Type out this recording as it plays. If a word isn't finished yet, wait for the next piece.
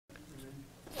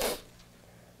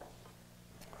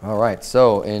All right,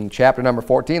 so in chapter number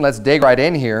 14, let's dig right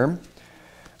in here.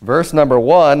 Verse number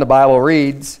 1, the Bible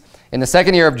reads, "In the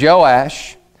second year of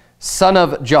Joash, son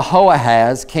of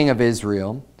Jehoahaz, king of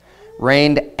Israel,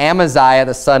 reigned Amaziah,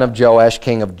 the son of Joash,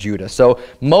 king of Judah." So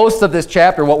most of this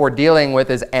chapter, what we're dealing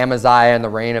with is Amaziah and the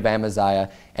reign of Amaziah.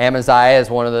 Amaziah is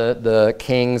one of the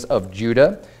kings of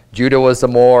Judah. Judah was the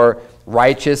more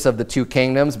righteous of the two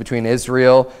kingdoms between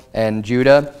Israel and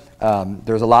Judah.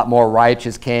 There's a lot more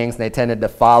righteous kings, and they tended to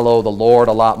follow the Lord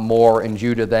a lot more in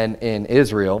Judah than in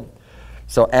Israel.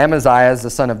 So Amaziah is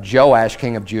the son of Joash,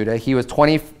 king of Judah. He was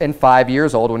 25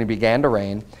 years old when he began to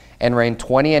reign, and reigned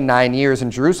 29 years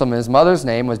in Jerusalem. His mother's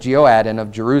name was Jehoaddan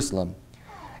of Jerusalem.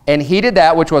 And he did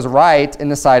that which was right in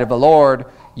the sight of the Lord,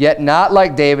 yet not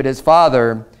like David his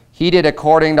father. He did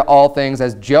according to all things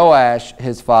as Joash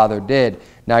his father did.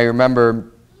 Now you remember,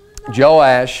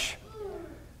 Joash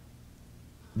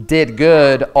did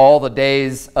good all the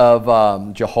days of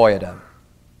Jehoiada,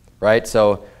 right?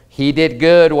 So he did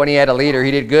good when he had a leader.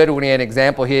 He did good when he had an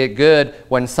example. He did good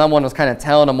when someone was kind of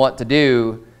telling him what to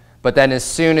do. But then as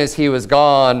soon as he was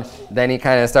gone, then he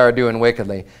kind of started doing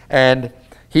wickedly. And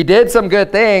he did some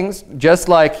good things, just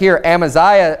like here,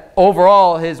 Amaziah,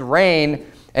 overall, his reign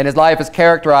and his life is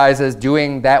characterized as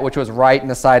doing that which was right in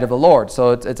the sight of the Lord.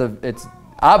 So it's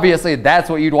obviously that's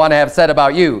what you'd want to have said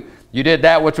about you. You did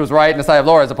that which was right in the sight of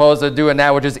the Lord, as opposed to doing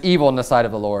that which is evil in the sight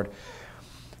of the Lord.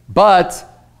 But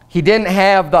he didn't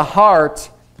have the heart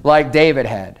like David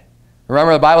had.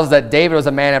 Remember, the Bible says that David was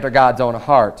a man after God's own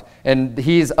heart. And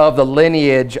he's of the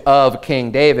lineage of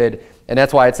King David. And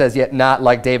that's why it says, yet not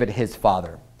like David his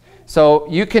father. So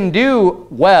you can do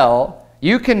well,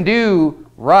 you can do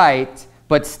right,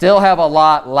 but still have a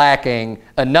lot lacking,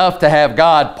 enough to have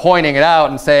God pointing it out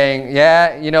and saying,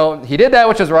 yeah, you know, he did that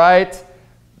which is right,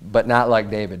 but not like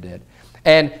David did.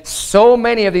 And so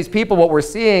many of these people, what we're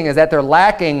seeing is that they're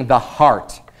lacking the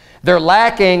heart. They're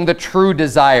lacking the true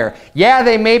desire. Yeah,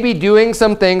 they may be doing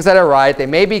some things that are right. They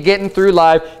may be getting through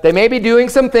life. They may be doing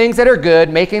some things that are good,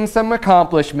 making some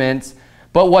accomplishments.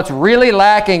 But what's really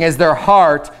lacking is their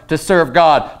heart to serve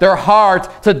God, their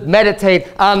heart to meditate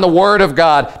on the Word of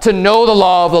God, to know the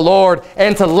law of the Lord,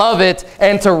 and to love it,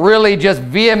 and to really just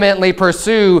vehemently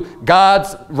pursue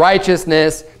God's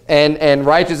righteousness and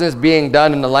righteousness being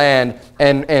done in the land,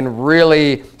 and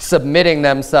really submitting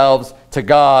themselves to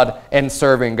God and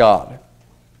serving God.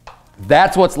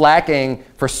 That's what's lacking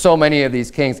for so many of these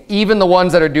kings, even the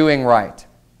ones that are doing right,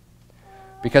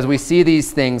 because we see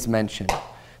these things mentioned.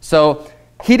 So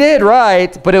he did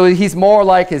right, but he's more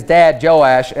like his dad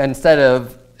Joash instead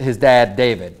of his dad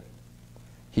David.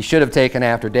 He should have taken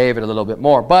after David a little bit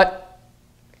more, but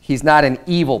he's not an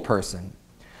evil person.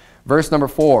 Verse number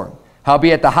 4.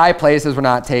 Howbeit the high places were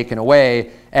not taken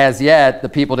away. As yet the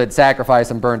people did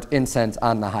sacrifice and burnt incense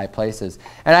on the high places.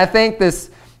 And I think this,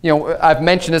 you know, I've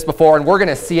mentioned this before, and we're going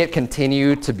to see it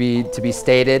continue to be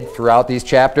stated throughout these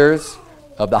chapters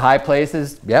of the high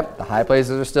places. Yep, the high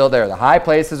places are still there. The high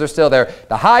places are still there.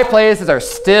 The high places are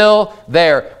still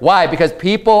there. Why? Because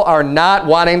people are not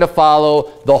wanting to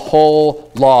follow the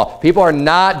whole law. People are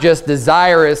not just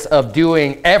desirous of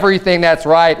doing everything that's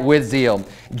right with zeal.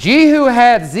 Jehu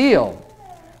had zeal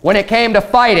when it came to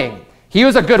fighting. He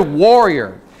was a good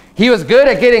warrior. He was good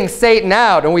at getting Satan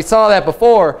out, and we saw that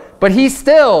before, but he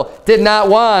still did not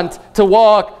want to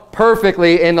walk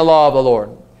perfectly in the law of the Lord.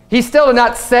 He still did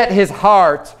not set his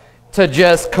heart to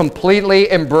just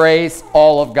completely embrace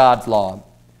all of God's law.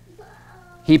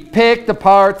 He picked the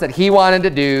parts that he wanted to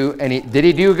do, and did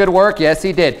he do good work? Yes,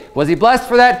 he did. Was he blessed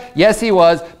for that? Yes, he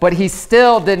was, but he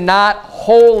still did not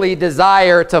wholly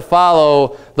desire to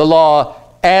follow the law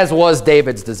as was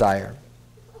David's desire.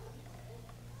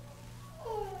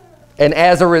 And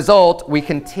as a result, we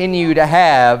continue to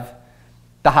have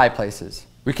the high places.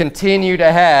 We continue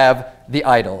to have the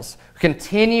idols. We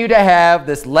continue to have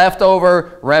this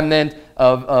leftover remnant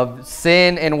of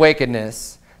sin and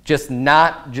wickedness, just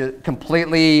not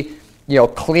completely, you know,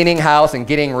 cleaning house and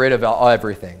getting rid of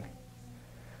everything.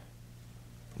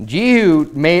 Jehu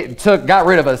got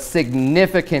rid of a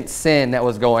significant sin that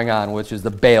was going on, which is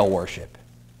the Baal worship,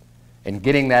 and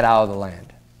getting that out of the land.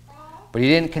 But he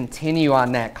didn't continue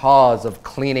on that cause of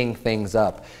cleaning things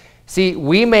up. See,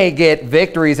 we may get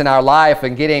victories in our life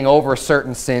and getting over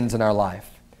certain sins in our life.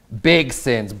 Big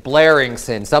sins, blaring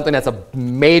sins, something that's a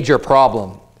major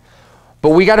problem. But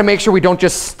we got to make sure we don't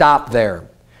just stop there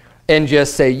and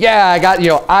just say, yeah,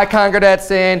 I conquered that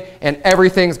sin and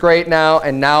everything's great now,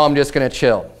 and now I'm just going to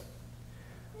chill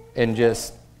and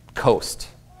just coast.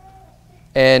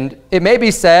 And it may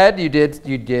be said you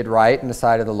did right in the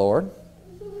sight of the Lord.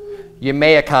 You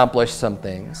may accomplish some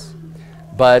things,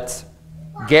 but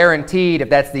guaranteed, if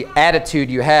that's the attitude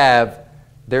you have,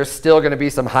 there's still going to be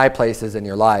some high places in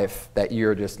your life that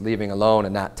you're just leaving alone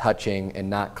and not touching and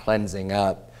not cleansing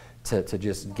up to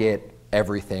just get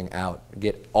everything out,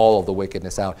 get all of the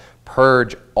wickedness out,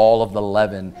 purge all of the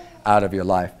leaven out of your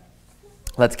life.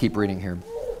 Let's keep reading here.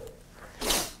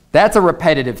 That's a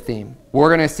repetitive theme.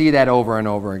 We're going to see that over and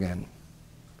over again.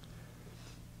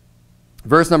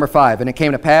 Verse number 5, and it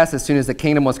came to pass as soon as the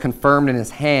kingdom was confirmed in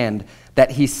his hand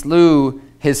that he slew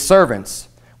his servants,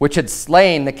 which had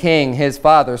slain the king his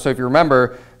father. So if you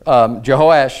remember,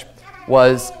 Jehoash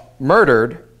was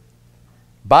murdered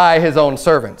by his own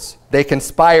servants. They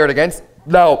conspired against.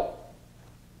 Now,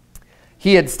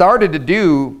 he had started to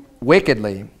do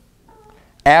wickedly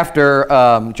after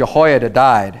Jehoiada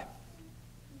died.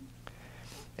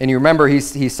 And you remember he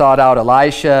sought out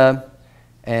Elisha,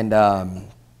 and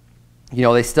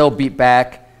they still beat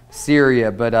back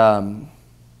Syria, but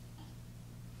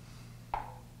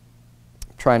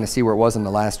trying to see where it was in the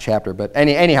last chapter, but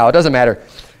anyhow, it doesn't matter.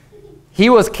 He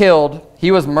was killed, he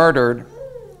was murdered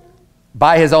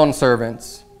by his own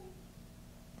servants,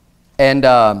 and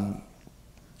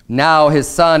now his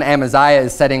son Amaziah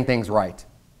is setting things right.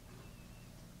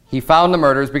 He found the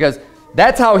murderers, because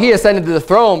that's how he ascended to the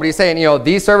throne, but he's saying,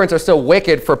 these servants are still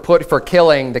wicked for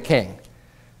killing the king.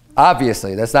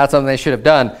 Obviously, that's not something they should have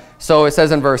done. So it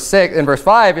says in verse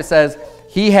 5, it says,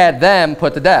 he had them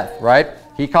put to death, right?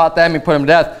 He caught them, he put them to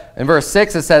death. In verse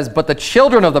 6, it says, but the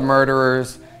children of the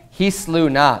murderers he slew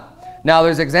not. Now,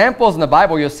 there's examples in the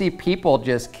Bible, you'll see people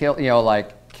just kill,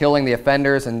 killing the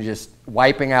offenders and just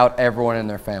wiping out everyone in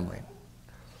their family.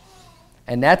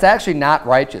 And that's actually not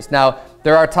righteous. Now,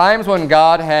 there are times when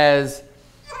God has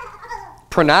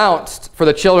pronounced for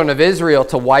the children of Israel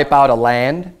to wipe out a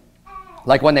land,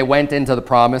 like when they went into the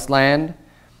promised land,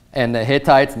 and the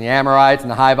Hittites and the Amorites and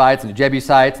the Hivites and the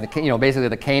Jebusites and basically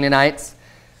the Canaanites,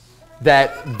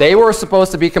 that they were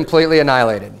supposed to be completely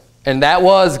annihilated. And that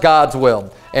was God's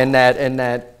will. And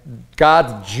that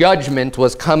God's judgment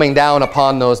was coming down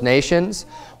upon those nations.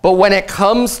 But when it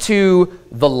comes to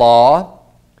the law,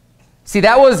 see,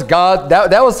 that was God,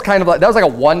 that was like a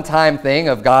one-time thing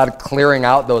of God clearing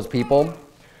out those people.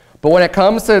 But when it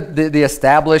comes to the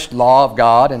established law of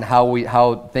God and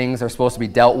how things are supposed to be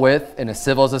dealt with in a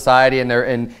civil society and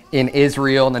in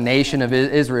Israel, and the nation of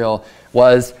Israel,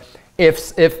 was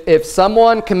if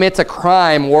someone commits a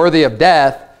crime worthy of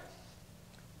death,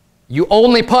 you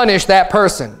only punish that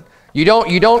person. You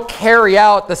don't carry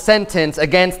out the sentence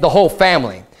against the whole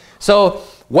family. So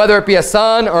whether it be a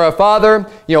son or a father,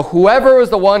 whoever was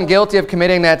the one guilty of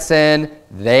committing that sin,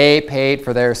 they paid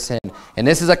for their sin. And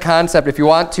this is a concept, if you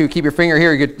want to keep your finger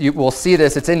here, you will see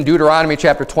this. It's in Deuteronomy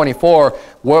chapter 24,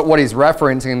 what he's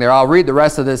referencing there. I'll read the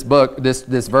rest of this book,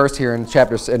 this verse here in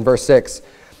verse 6. It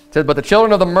says, but the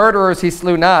children of the murderers he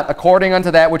slew not, according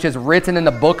unto that which is written in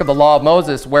the book of the law of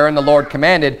Moses, wherein the Lord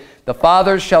commanded, the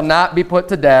fathers shall not be put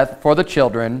to death for the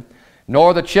children,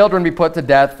 nor the children be put to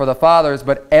death for the fathers,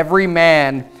 but every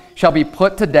man shall be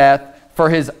put to death for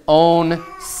his own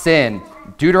sin.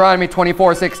 Deuteronomy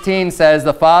 24:16 says,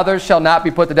 the fathers shall not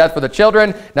be put to death for the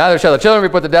children, neither shall the children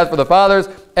be put to death for the fathers.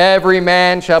 Every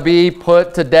man shall be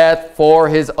put to death for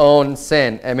his own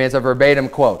sin. I mean, it's a verbatim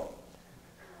quote.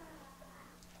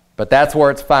 But that's where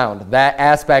it's found. That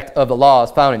aspect of the law is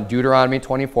found in Deuteronomy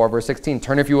 24, verse 16.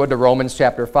 Turn, if you would, to Romans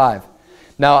chapter 5.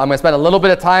 Now, I'm going to spend a little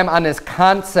bit of time on this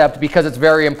concept because it's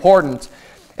very important.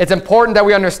 It's important that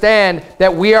we understand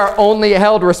that we are only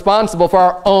held responsible for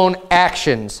our own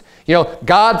actions.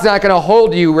 God's not going to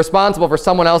hold you responsible for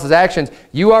someone else's actions.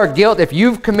 You are guilty. If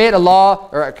you've commit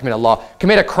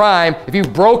a crime, if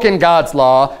you've broken God's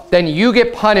law, then you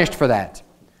get punished for that.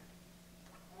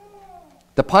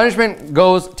 The punishment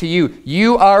goes to you.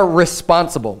 You are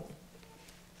responsible.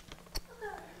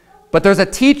 But there's a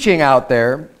teaching out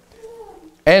there,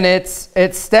 and it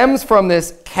stems from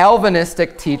this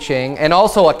Calvinistic teaching and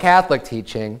also a Catholic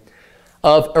teaching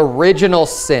of original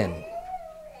sin.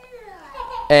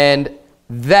 And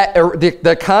that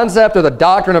the concept or the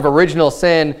doctrine of original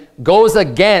sin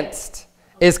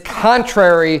is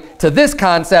contrary to this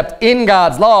concept in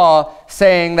God's law,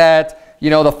 saying that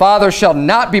the father shall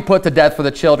not be put to death for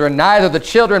the children, neither the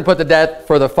children put to death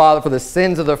for the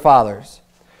sins of their fathers.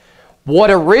 What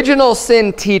original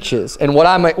sin teaches, and what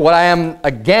I am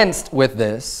against with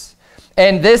this,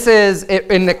 and this is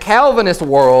in the Calvinist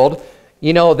world,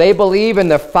 they believe in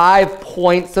the 5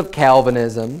 points of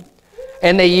Calvinism,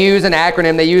 and they use an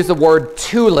acronym. They use the word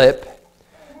TULIP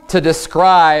to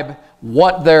describe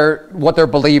what their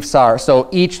beliefs are. So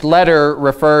each letter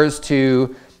refers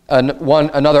to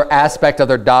another aspect of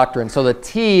their doctrine. So the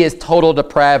T is total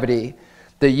depravity.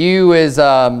 The U is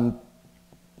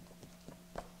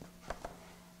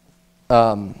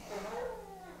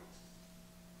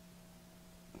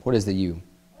what is the U?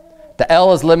 The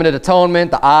L is limited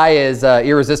atonement. The I is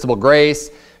irresistible grace.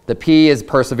 The P is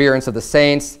perseverance of the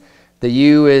saints. The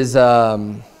U is,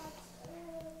 well,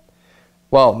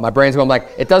 my brain's going like,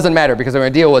 it doesn't matter because I'm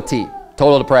going to deal with T,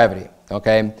 total depravity,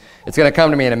 okay? It's going to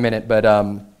come to me in a minute, but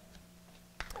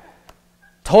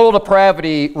total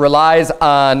depravity relies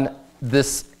on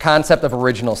this concept of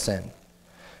original sin.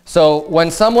 So when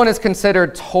someone is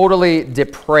considered totally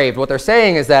depraved, what they're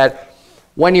saying is that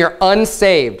when you're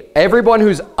unsaved, everyone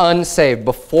who's unsaved,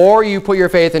 before you put your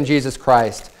faith in Jesus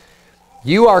Christ,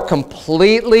 you are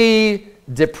completely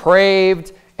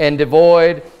depraved and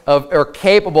devoid of, or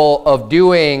capable of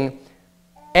doing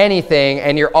anything,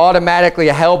 and you're automatically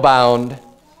hellbound.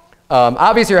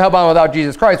 Obviously, you're hellbound without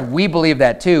Jesus Christ. We believe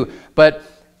that too. But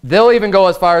they'll even go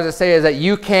as far as to say is that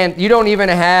you don't even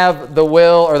have the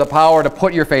will or the power to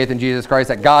put your faith in Jesus Christ,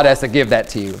 that God has to give that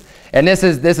to you. And this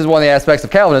is one of the aspects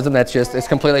of Calvinism that's just, it's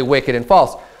completely wicked and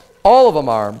false. All of them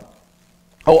are,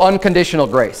 unconditional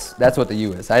grace. That's what the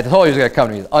U is. I told you it was going to come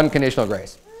to me. Unconditional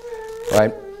grace,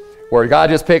 right? Where God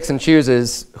just picks and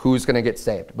chooses who's going to get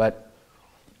saved. But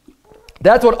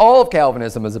that's what all of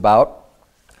Calvinism is about.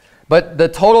 But the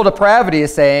total depravity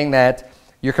is saying that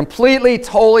you're completely,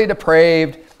 totally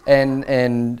depraved, and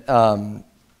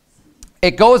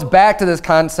it goes back to this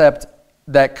concept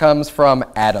that comes from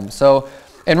Adam. So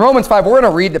in Romans 5, we're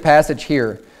going to read the passage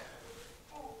here.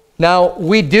 Now,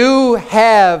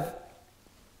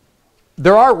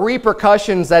 there are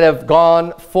repercussions that have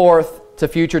gone forth to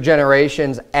future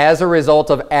generations as a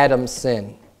result of Adam's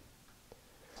sin.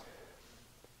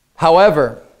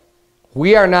 However,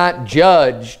 we are not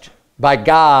judged by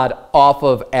God off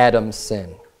of Adam's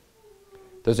sin.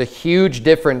 There's a huge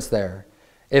difference there.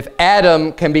 If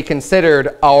Adam can be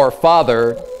considered our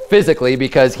father physically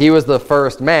because he was the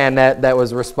first man that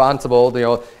was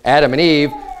responsible, Adam and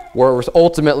Eve were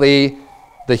ultimately,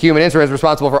 the human instrument is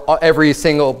responsible for every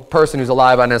single person who's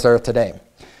alive on this earth today.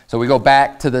 So we go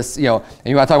back to this, and you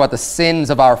want to talk about the sins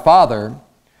of our father,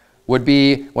 would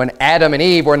be when Adam and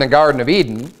Eve were in the Garden of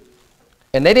Eden,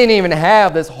 and they didn't even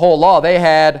have this whole law. They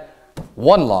had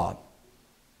one law.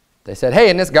 They said, hey,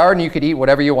 in this garden you could eat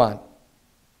whatever you want.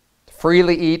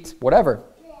 Freely eat whatever.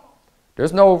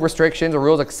 There's no restrictions or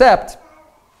rules except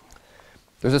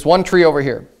there's this one tree over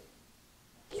here.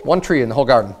 There's one tree in the whole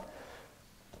garden.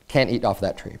 Can't eat off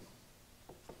that tree.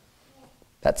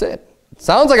 That's it.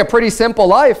 Sounds like a pretty simple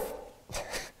life.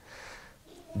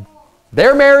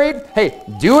 They're married. Hey,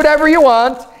 do whatever you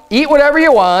want. Eat whatever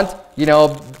you want.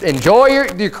 Enjoy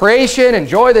your creation.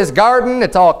 Enjoy this garden.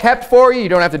 It's all kept for you. You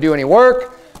don't have to do any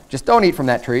work. Just don't eat from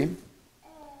that tree.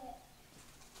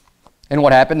 And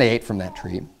what happened? They ate from that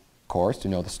tree, of course,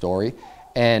 you know the story.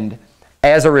 And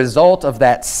as a result of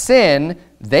that sin,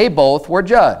 they both were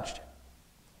judged.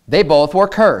 They both were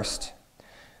cursed.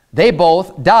 They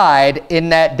both died in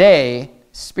that day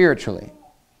spiritually.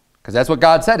 Because that's what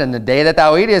God said, in the day that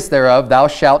thou eatest thereof, thou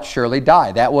shalt surely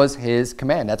die. That was his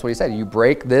command. That's what he said. You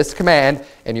break this command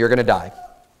and you're going to die.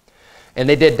 And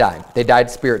they did die. They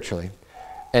died spiritually.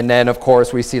 And then, of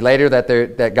course, we see later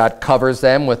that God covers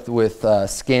them with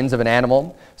skins of an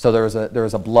animal. So there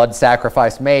was a blood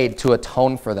sacrifice made to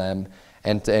atone for them,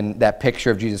 and that picture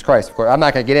of Jesus Christ. Of course, I'm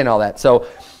not going to get into all that. So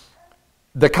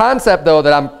the concept, though,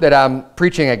 that I'm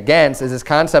preaching against is this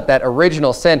concept that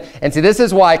original sin. And see, this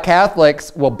is why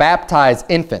Catholics will baptize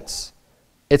infants.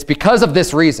 It's because of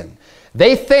this reason.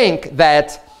 They think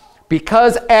that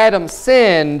because Adam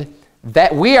sinned,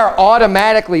 that we are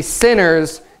automatically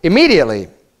sinners immediately.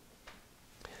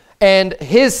 And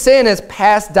his sin is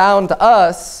passed down to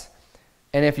us,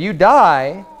 and if you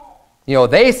die,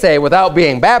 they say without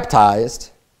being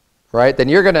baptized, right, then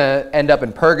you're going to end up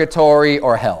in purgatory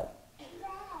or hell.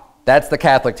 That's the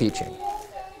Catholic teaching,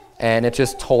 and it's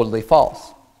just totally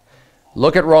false.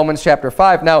 Look at Romans chapter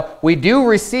 5. Now, we do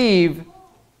receive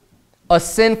a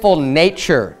sinful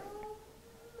nature.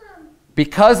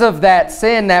 Because of that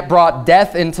sin that brought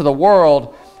death into the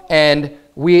world, and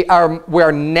we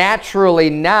are naturally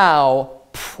now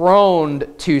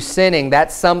prone to sinning.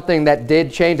 That's something that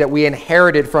did change, that we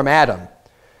inherited from Adam.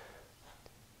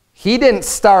 He didn't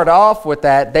start off with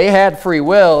that. They had free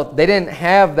will. They didn't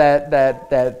have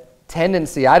that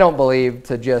tendency, I don't believe,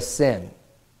 to just sin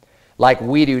like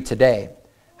we do today.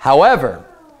 However,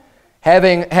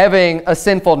 having a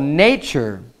sinful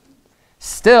nature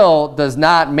still does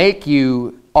not make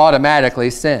you automatically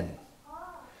sin.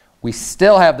 We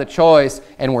still have the choice,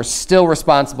 and we're still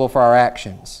responsible for our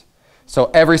actions. So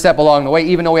every step along the way,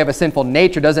 even though we have a sinful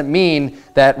nature, doesn't mean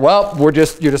that, well, you're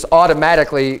just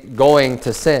automatically going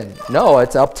to sin. No,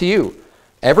 it's up to you.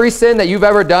 Every sin that you've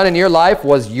ever done in your life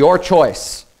was your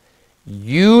choice.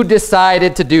 You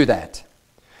decided to do that.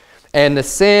 And the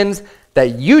sins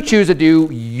that you choose to do,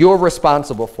 you're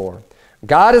responsible for.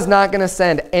 God is not going to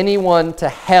send anyone to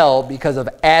hell because of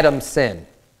Adam's sin.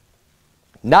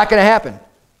 Not going to happen.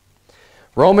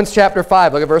 Romans chapter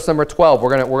 5, look at verse number 12.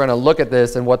 We're going to look at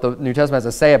this and what the New Testament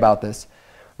has to say about this.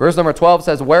 Verse number 12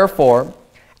 says, "Wherefore,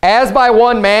 as by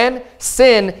one man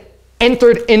sin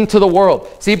entered into the world."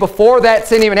 See, before that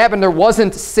sin even happened, there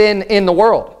wasn't sin in the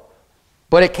world.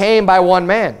 But it came by one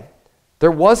man. There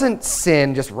wasn't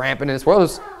sin just rampant in this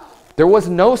world. There was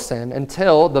no sin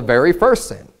until the very first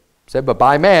sin. It said, "But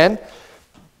by man,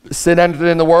 sin entered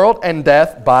in the world, and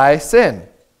death by sin."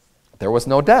 There was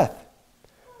no death.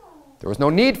 There was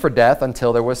no need for death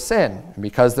until there was sin. And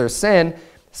because there's sin,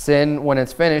 sin, when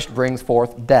it's finished, brings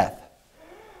forth death.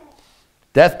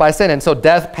 Death by sin. And so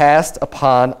death passed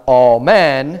upon all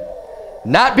men,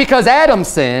 not because Adam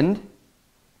sinned,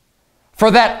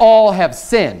 for that all have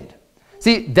sinned.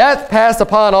 See, death passed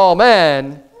upon all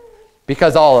men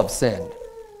because all have sinned.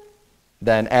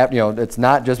 Then, it's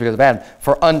not just because of Adam.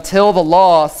 For until the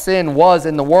law, sin was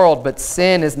in the world, but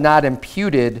sin is not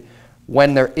imputed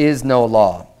when there is no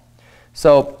law.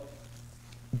 So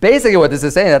basically what this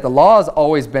is saying is that the law has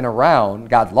always been around,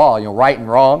 God's law, right and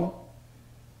wrong.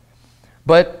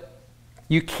 But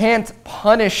you can't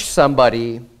punish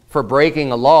somebody for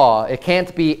breaking a law. It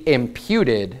can't be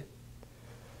imputed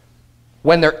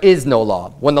when there is no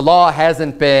law, when the law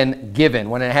hasn't been given,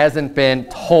 when it hasn't been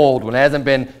told, when it hasn't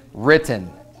been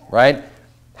written, right?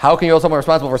 How can you hold someone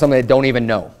responsible for something they don't even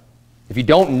know? If you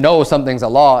don't know something's a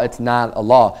law, it's not a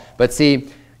law. But see,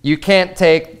 you can't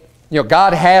take,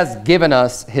 God has given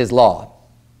us his law.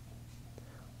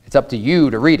 It's up to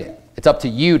you to read it. It's up to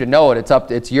you to know it.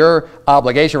 It's your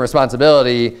obligation,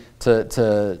 responsibility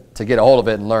to get a hold of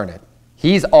it and learn it.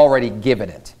 He's already given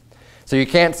it. So you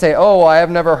can't say, "Oh, I have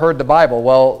never heard the Bible."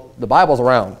 Well, the Bible's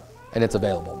around and it's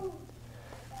available.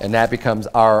 And that becomes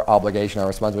our obligation, our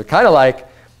responsibility. Kind of like,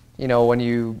 when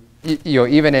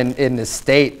even in this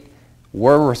state,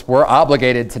 we're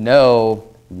obligated to know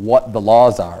what the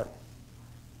laws are.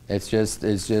 It's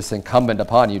just incumbent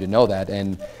upon you to know that,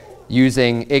 and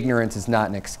using ignorance is not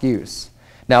an excuse.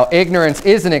 Now, ignorance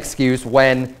is an excuse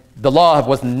when the law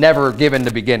was never given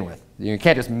to begin with. You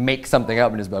can't just make something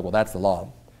up and just be like, "Well, that's the law,"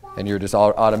 and you're just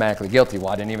automatically guilty. Well,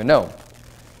 I didn't even know.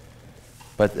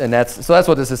 So that's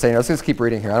what this is saying. Let's just keep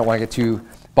reading here. I don't want to get too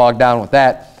bogged down with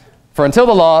that. "For until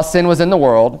the law, sin was in the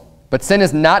world, but sin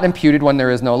is not imputed when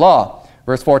there is no law."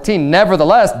 Verse 14,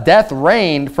 "Nevertheless, death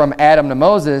reigned from Adam to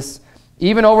Moses,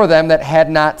 even over them that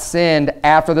had not sinned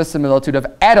after the similitude of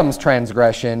Adam's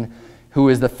transgression, who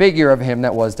is the figure of him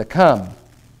that was to come."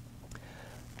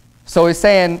 So he's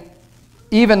saying,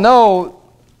 even though,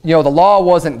 the law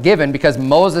wasn't given because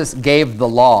Moses gave the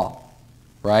law,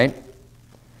 right?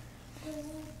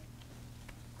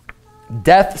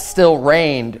 Death still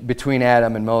reigned between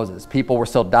Adam and Moses. People were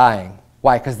still dying.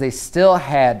 Why? Because they still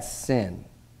had sin.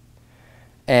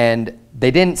 And they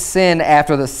didn't sin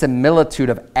after the similitude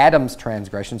of Adam's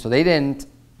transgression, so they didn't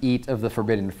eat of the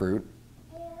forbidden fruit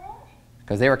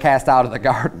because they were cast out of the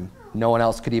garden. No one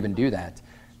else could even do that.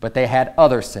 But they had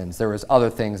other sins. There was other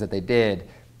things that they did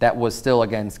that was still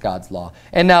against God's law.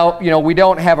 And now, we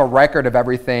don't have a record of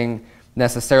everything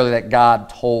necessarily that God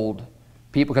told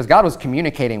people, because God was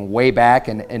communicating way back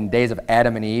in days of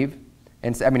Adam and Eve.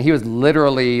 And he was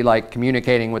literally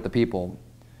communicating with the people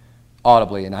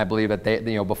audibly, and I believe that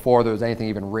before there was anything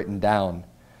even written down.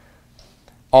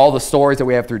 All the stories that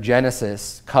we have through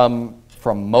Genesis come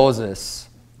from Moses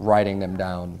writing them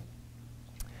down.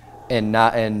 And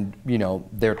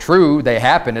they're true, they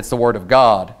happen, it's the word of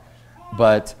God.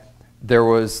 But there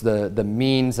was the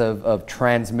means of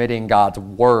transmitting God's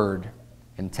word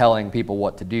and telling people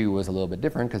what to do was a little bit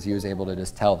different, because he was able to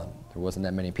just tell them. There wasn't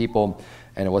that many people,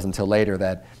 and it wasn't until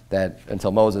later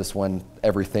until Moses, when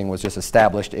everything was just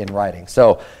established in writing.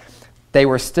 So they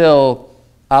were still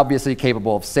obviously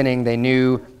capable of sinning. They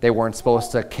knew they weren't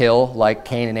supposed to kill like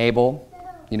Cain and Abel.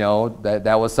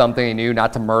 That was something they knew,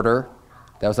 not to murder.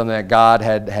 That was something that God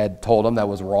had told them that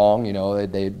was wrong.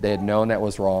 They had known that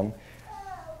was wrong.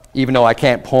 Even though I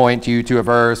can't point you to a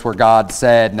verse where God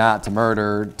said not to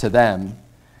murder to them,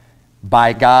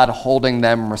 by God holding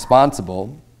them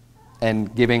responsible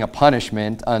and giving a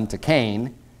punishment unto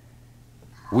Cain,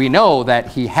 we know that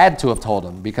he had to have told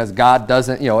him, because God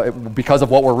doesn't, because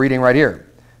of what we're reading right here.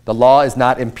 The law is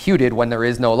not imputed when there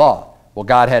is no law. Well,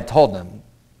 God had told them.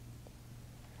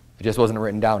 It just wasn't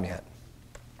written down yet.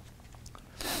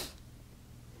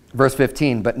 Verse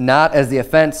 15, "But not as the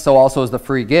offense, so also is the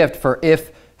free gift. For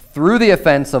if through the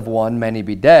offense of one many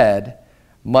be dead,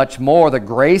 much more the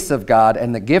grace of God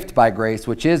and the gift by grace,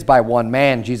 which is by one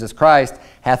man, Jesus Christ,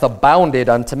 hath abounded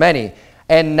unto many.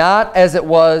 And not as it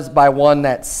was by one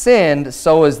that sinned,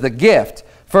 so is the gift.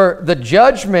 For the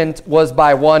judgment was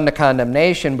by one to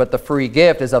condemnation, but the free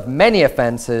gift is of many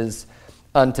offenses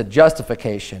unto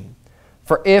justification.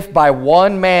 For if by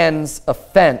one man's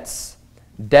offense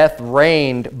death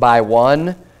reigned by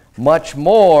one, much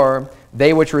more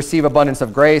they which receive abundance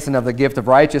of grace and of the gift of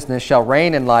righteousness shall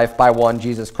reign in life by one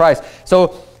Jesus Christ.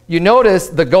 So you notice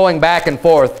the going back and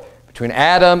forth between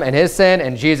Adam and his sin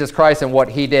and Jesus Christ and what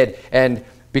he did. And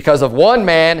because of one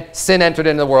man, sin entered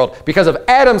into the world. Because of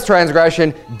Adam's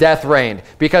transgression, death reigned.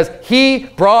 Because he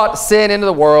brought sin into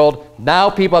the world, now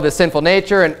people have a sinful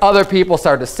nature, and other people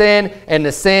start to sin, and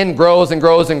the sin grows and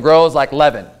grows and grows like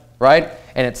leaven, right?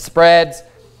 And it spreads.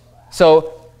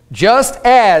 So just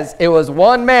as it was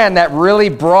one man that really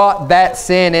brought that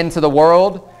sin into the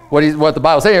world, what the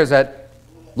Bible says here is that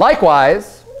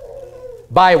likewise,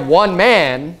 by one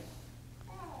man,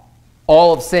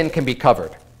 all of sin can be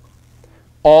covered.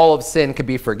 All of sin can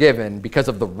be forgiven because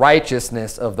of the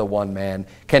righteousness of the one man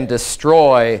can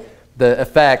destroy the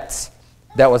effects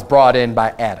that was brought in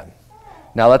by Adam.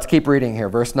 Now let's keep reading here.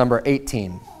 Verse number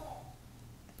 18.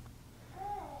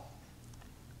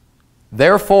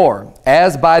 Therefore,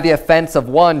 as by the offense of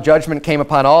one judgment came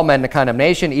upon all men to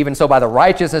condemnation, even so by the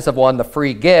righteousness of one the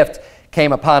free gift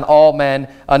came upon all men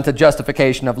unto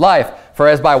justification of life. For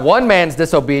as by one man's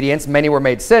disobedience many were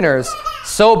made sinners,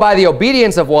 so by the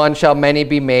obedience of one shall many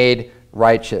be made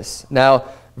righteous. Now,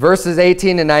 verses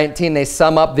 18 and 19, they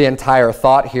sum up the entire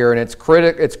thought here, and it's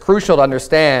crucial to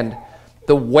understand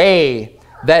the way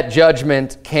that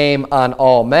judgment came on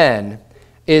all men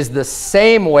is the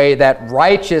same way that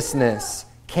righteousness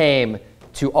came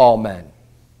to all men.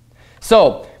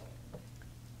 So,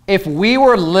 if we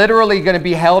were literally going to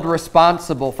be held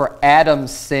responsible for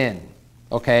Adam's sin,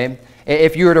 okay,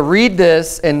 if you were to read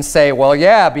this and say, well,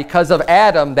 yeah, because of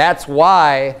Adam, that's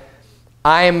why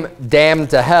I'm damned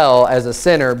to hell as a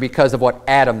sinner because of what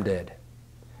Adam did.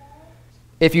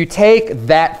 If you take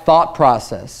that thought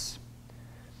process,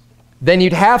 then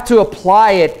you'd have to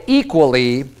apply it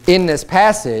equally in this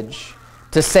passage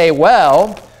to say,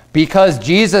 well, because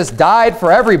Jesus died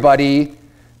for everybody,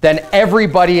 then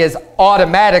everybody is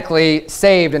automatically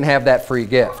saved and have that free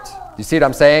gift. You see what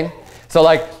I'm saying? So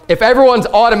like, if everyone's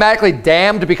automatically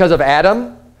damned because of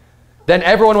Adam, then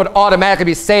everyone would automatically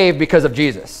be saved because of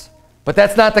Jesus. But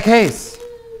that's not the case.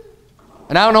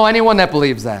 And I don't know anyone that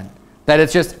believes that. That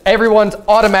it's just everyone's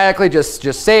automatically just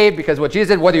saved because what Jesus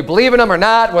did, whether you believe in him or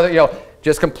not, whether,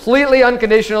 just completely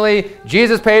unconditionally,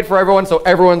 Jesus paid for everyone, so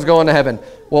everyone's going to heaven.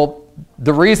 Well,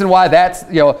 the reason why that's,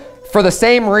 for the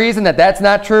same reason that that's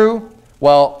not true,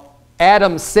 well,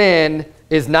 Adam's sin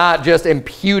is not just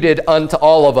imputed unto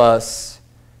all of us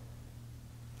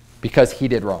because he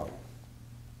did wrong.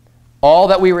 All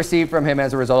that we received from him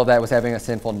as a result of that was having a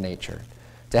sinful nature,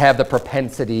 to have the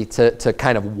propensity to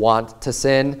kind of want to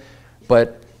sin,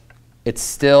 but it's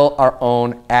still our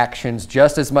own actions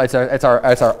just as much. It's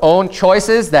our own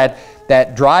choices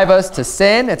that drive us to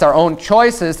sin. It's our own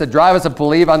choices that drive us to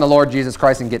believe on the Lord Jesus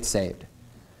Christ and get saved.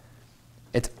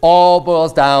 It all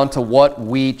boils down to what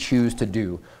we choose to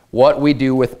do, what we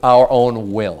do with our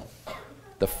own will.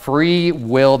 The free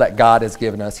will that God has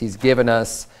given us, he's given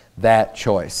us that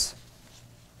choice.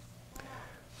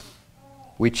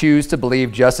 We choose to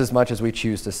believe just as much as we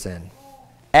choose to sin.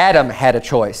 Adam had a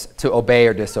choice to obey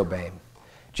or disobey.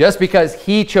 Just because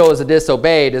he chose to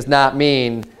disobey does not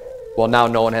mean, well, now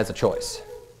no one has a choice.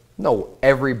 No,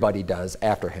 everybody does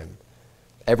after him.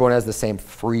 Everyone has the same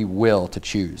free will to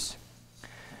choose.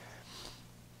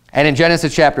 And in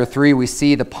Genesis chapter 3, we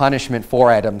see the punishment for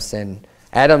Adam's sin.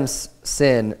 Adam's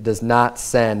sin does not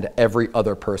send every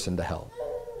other person to hell.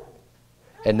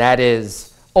 And that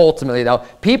is ultimately, though,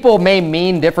 people may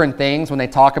mean different things when they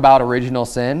talk about original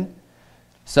sin.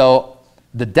 So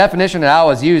the definition that I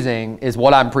was using is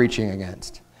what I'm preaching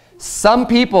against. Some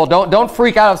people, don't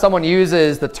freak out if someone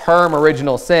uses the term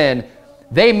original sin.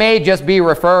 They may just be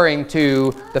referring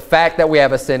to the fact that we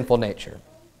have a sinful nature.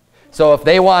 So if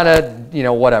they want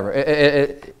to,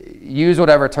 whatever, use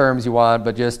whatever terms you want,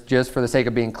 but just for the sake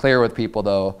of being clear with people,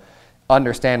 though,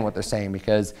 understand what they're saying.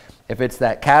 Because if it's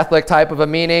that Catholic type of a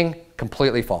meaning,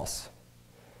 completely false.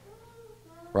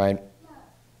 Right?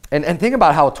 And think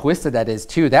about how twisted that is,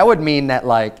 too. That would mean that,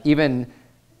 like, even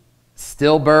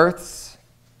stillbirths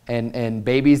and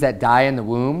babies that die in the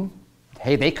womb,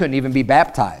 hey, they couldn't even be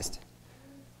baptized.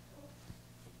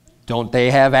 Don't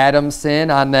they have Adam's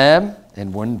sin on them?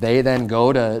 And wouldn't they then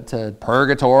go to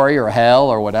purgatory or hell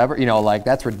or whatever?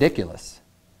 That's ridiculous.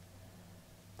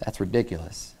 That's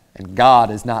ridiculous. And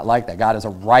God is not like that. God is a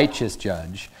righteous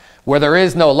judge. Where there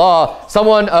is no law,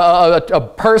 someone, a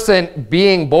person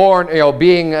being born,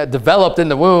 being developed in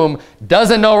the womb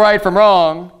doesn't know right from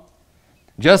wrong.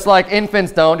 Just like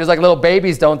infants don't, just like little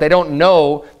babies don't. They don't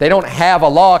know. They don't have a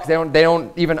law because they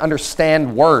don't even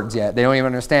understand words yet. They don't even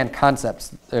understand concepts,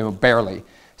 barely.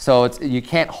 So you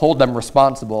can't hold them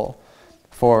responsible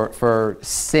for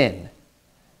sin.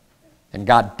 And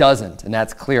God doesn't, and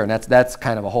that's clear. And that's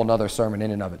kind of a whole other sermon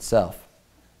in and of itself.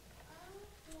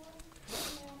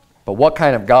 But what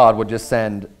kind of God would just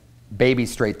send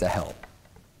babies straight to hell?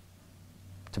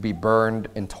 To be burned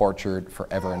and tortured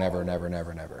forever and ever and ever and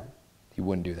ever and ever. He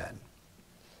wouldn't do that.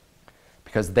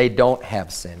 Because they don't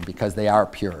have sin, because they are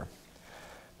pure.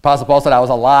 Apostle Paul said, I was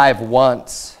alive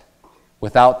once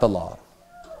without the law.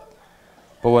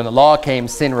 But when the law came,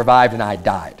 sin revived and I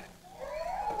died.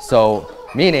 So,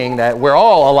 meaning that we're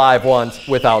all alive once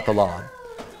without the law.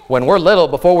 When we're little,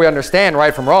 before we understand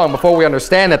right from wrong, before we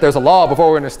understand that there's a law,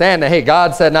 before we understand that, hey,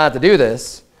 God said not to do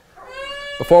this,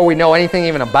 before we know anything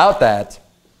even about that,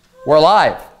 we're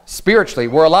alive. Spiritually,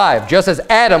 we're alive. Just as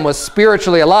Adam was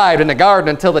spiritually alive in the garden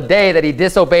until the day that he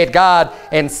disobeyed God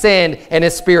and sinned and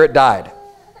his spirit died.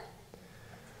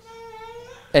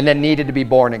 And then needed to be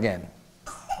born again.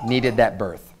 Needed that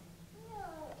birth.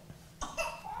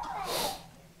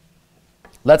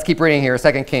 Let's keep reading here,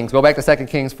 2 Kings. Go back to 2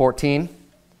 Kings 14.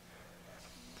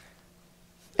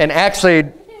 And actually,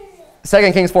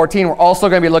 2 Kings 14, we're also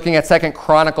going to be looking at 2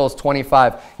 Chronicles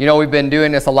 25. We've been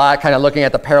doing this a lot, kind of looking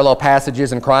at the parallel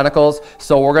passages in Chronicles.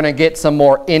 So we're going to get some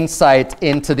more insight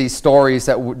into these stories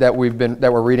that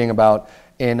we're reading about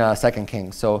in 2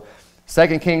 Kings. So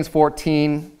 2 Kings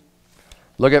 14,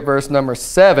 look at verse number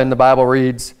 7. The Bible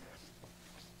reads,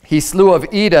 He slew of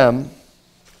Edom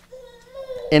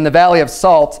in the valley of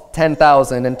Salt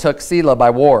 10,000 and took Selah by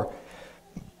war,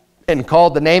 and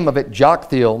called the name of it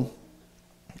Joktheel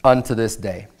unto this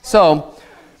day. So,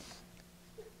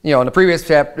 in the previous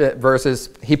verses,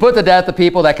 he put to death the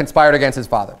people that conspired against his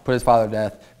father, put his father to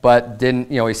death, but didn't,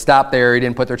 he stopped there. He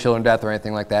didn't put their children to death or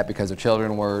anything like that because their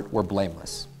children were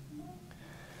blameless.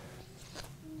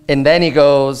 And then he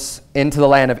goes into the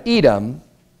land of Edom,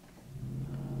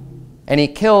 and he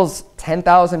kills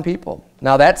 10,000 people.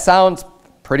 Now that sounds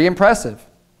pretty impressive.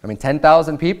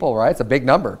 10,000 people, right? It's a big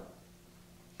number.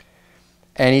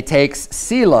 And he takes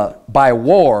Selah by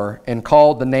war and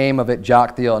called the name of it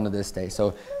Joktheel unto this day.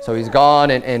 So he's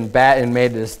gone and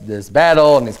made this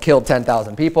battle, and he's killed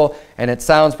 10,000 people, and it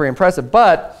sounds pretty impressive.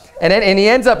 And he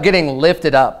ends up getting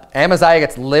lifted up. Amaziah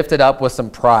gets lifted up with some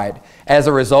pride as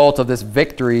a result of this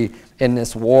victory in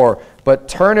this war. But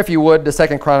turn, if you would, to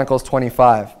 2 Chronicles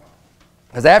 25.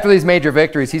 Because after these major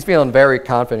victories, he's feeling very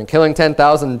confident. Killing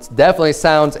 10,000 definitely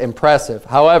sounds impressive.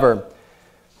 However,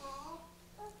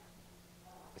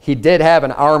 he did have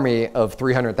an army of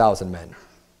 300,000 men.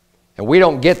 And we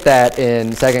don't get that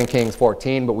in 2 Kings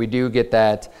 14, but we do get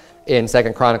that in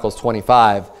 2 Chronicles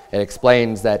 25. It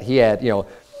explains that he had,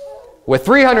 with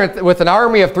an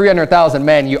army of 300,000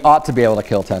 men, you ought to be able to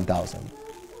kill 10,000,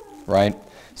 right?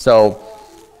 So,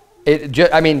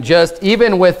 just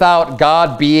even without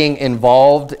God being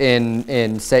involved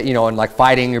in like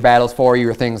fighting your battles for you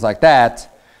or things like that,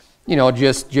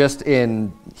 just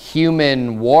in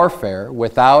human warfare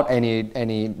without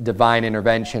any divine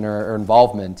intervention or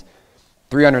involvement,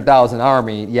 300,000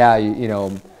 army,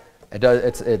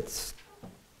 it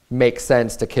makes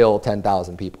sense to kill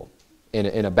 10,000 people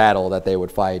in a battle that they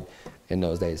would fight in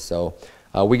those days. So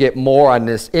we get more on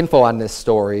this info on this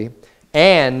story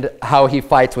and how he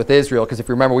fights with Israel. Because if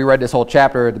you remember, we read this whole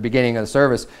chapter at the beginning of the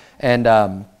service,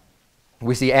 and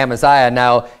we see Amaziah.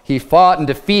 Now, he fought and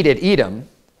defeated Edom,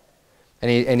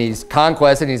 and he's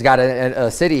conquested, and he's got a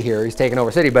city here. He's taken over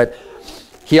a city, but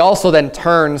he also then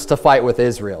turns to fight with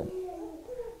Israel.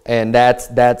 And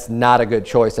that's not a good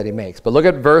choice that he makes. But look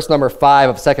at verse number 5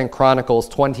 of 2 Chronicles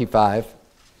 25.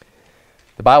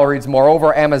 The Bible reads,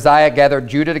 Moreover, Amaziah gathered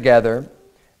Judah together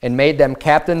and made them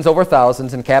captains over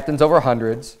thousands and captains over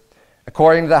hundreds,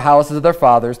 according to the houses of their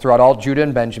fathers throughout all Judah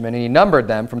and Benjamin. And he numbered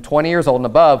them from 20 years old and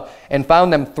above, and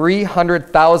found them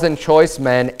 300,000 choice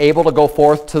men able to go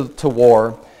forth to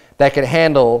war, that could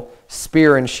handle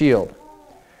spear and shield.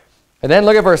 And then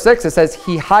look at verse 6. It says,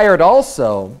 He hired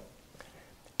also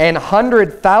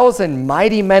 100,000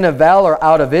 mighty men of valor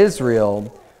out of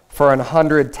Israel for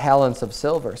 100 talents of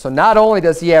silver. So not only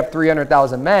does he have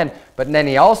 300,000 men, but then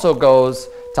he also goes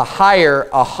to hire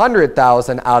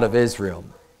 100,000 out of Israel.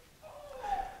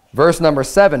 Verse number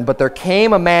 7, But there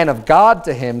came a man of God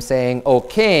to him, saying, O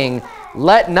king,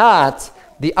 let not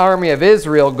the army of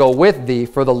Israel go with thee,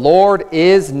 for the Lord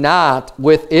is not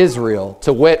with Israel,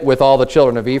 to wit, with all the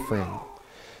children of Ephraim.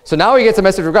 So now he gets a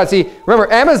message from God. See,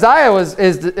 remember, Amaziah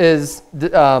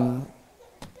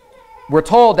we're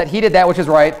told that he did that which is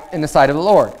right in the sight of the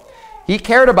Lord. He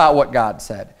cared about what God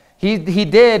said. He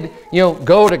did,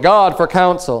 go to God for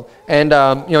counsel, and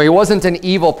he wasn't an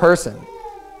evil person.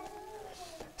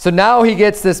 So now he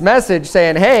gets this message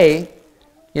saying, hey,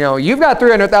 you've got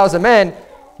 300,000 men.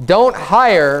 Don't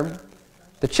hire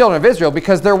the children of Israel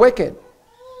because they're wicked.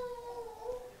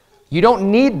 You don't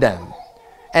need them.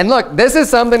 And look, this is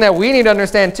something that we need to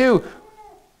understand too.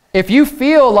 If you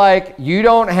feel like you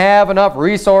don't have enough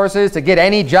resources to get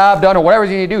any job done or whatever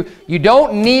you need to do, you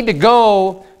don't need to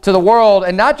go to the world,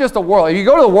 and not just the world. If you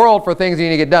go to the world for things you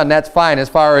need to get done, that's fine as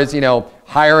far as,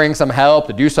 hiring some help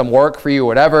to do some work for you,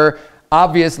 whatever.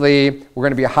 Obviously, we're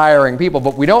going to be hiring people,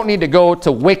 but we don't need to go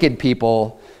to wicked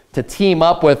people to team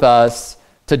up with us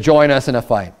to join us in a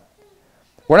fight.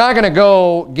 We're not going to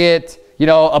go get,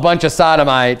 a bunch of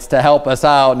sodomites to help us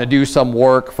out and to do some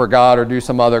work for God or do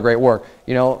some other great work.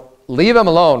 Leave them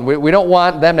alone. We don't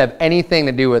want them to have anything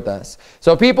to do with us.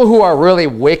 So people who are really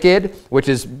wicked, which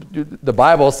is the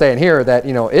Bible is saying here that,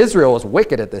 Israel was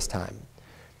wicked at this time.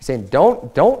 He's saying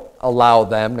don't allow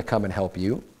them to come and help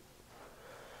you.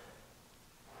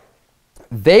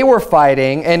 They were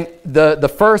fighting, and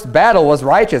the first battle was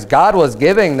righteous. God was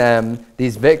giving them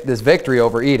this victory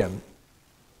over Edom.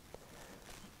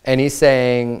 And he's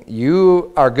saying,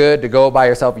 you are good to go by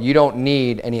yourself. You don't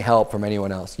need any help from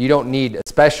anyone else. You don't need,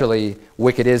 especially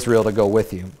wicked Israel, to go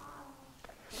with you.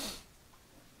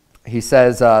 He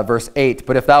says, verse 8,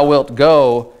 but if thou wilt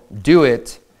go, do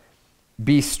it.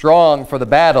 Be strong for the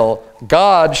battle.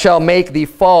 God shall make thee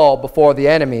fall before the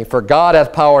enemy, for God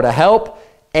hath power to help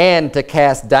and to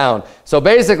cast down. So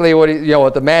basically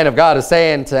what the man of God is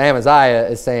saying to Amaziah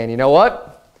is saying, you know what?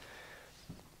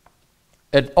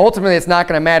 Ultimately, it's not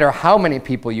going to matter how many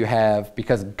people you have,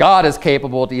 because God is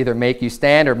capable to either make you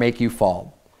stand or make you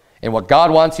fall. And what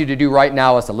God wants you to do right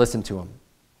now is to listen to him.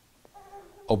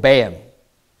 Obey him.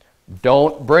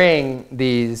 Don't bring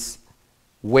these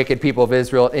wicked people of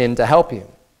Israel in to help you,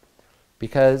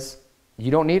 because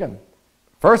you don't need them.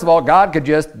 First of all, God could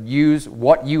just use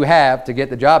what you have to get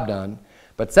the job done.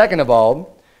 But second of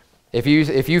all, if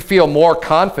you feel more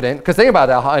confident, because think about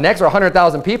that, an extra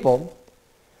 100,000 people,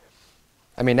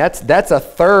 I mean, that's a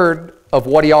third of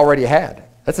what he already had.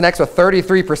 That's an extra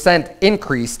 33%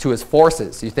 increase to his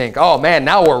forces. You think, oh man,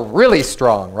 now we're really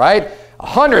strong, right?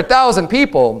 100,000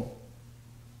 people,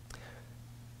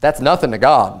 that's nothing to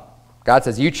God. God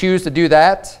says, you choose to do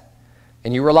that,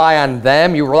 and you rely on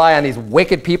them, you rely on these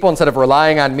wicked people instead of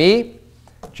relying on me,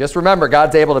 just remember,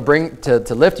 God's able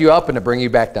to lift you up and to bring you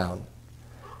back down.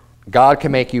 God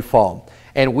can make you fall.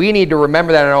 And we need to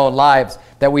remember that in our own lives,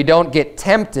 that we don't get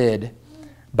tempted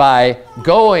by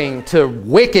going to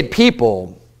wicked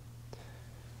people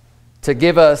to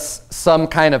give us some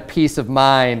kind of peace of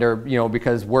mind, or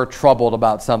because we're troubled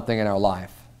about something in our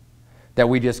life, that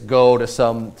we just go to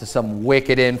some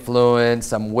wicked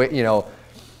influence,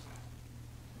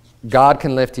 God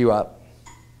can lift you up.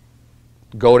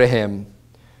 Go to him,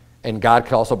 and God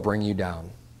can also bring you down.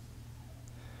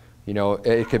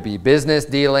 It could be business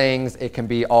dealings, it can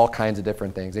be all kinds of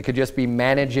different things. It could just be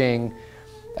managing,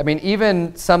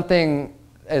 even something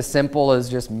as simple as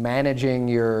just managing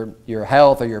your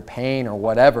health or your pain or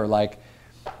whatever. Like,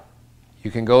 you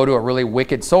can go to a really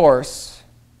wicked source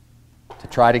to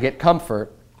try to get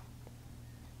comfort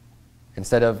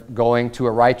instead of going to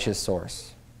a righteous source.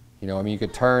 You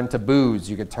could turn to booze,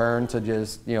 you could turn to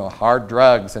just, hard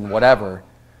drugs and whatever,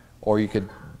 or you could,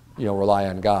 rely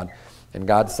on God. And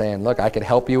God's saying, look, I could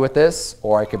help you with this,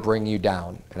 or I could bring you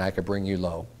down, and I could bring you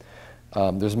low.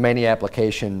 There's many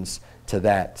applications to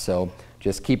that, so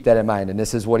just keep that in mind. And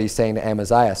this is what he's saying to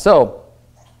Amaziah. So,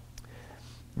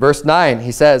 verse 9,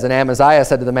 he says, and Amaziah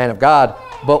said to the man of God,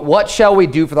 but what shall we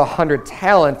do for the 100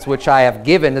 talents which I have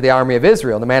given to the army of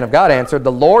Israel? And the man of God answered,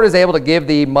 the Lord is able to give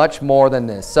thee much more than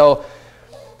this. So,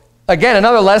 again,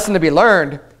 another lesson to be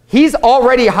learned. He's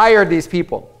already hired these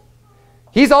people.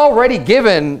 He's already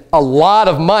given a lot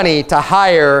of money to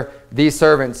hire these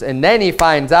servants. And then he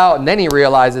finds out, and then he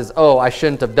realizes, oh, I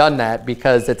shouldn't have done that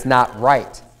because it's not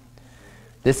right.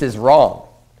 This is wrong.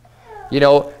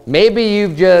 Maybe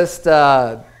you've just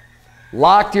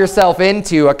locked yourself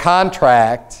into a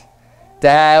contract to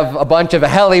have a bunch of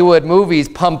Hollywood movies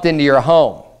pumped into your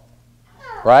home,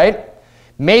 right?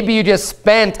 Maybe you just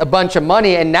spent a bunch of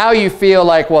money and now you feel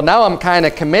like, well, now I'm kind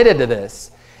of committed to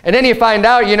this. And then you find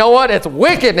out, you know what? It's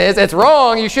wickedness. It's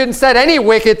wrong. You shouldn't set any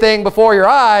wicked thing before your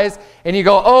eyes. And you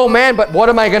go, oh man, but what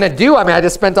am I going to do? I mean, I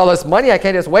just spent all this money. I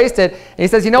can't just waste it. And he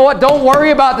says, you know what? Don't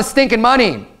worry about the stinking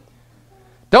money.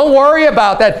 Don't worry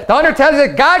about that. The hunter tells you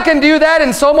that God can do that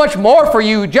and so much more for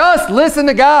you. Just listen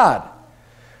to God.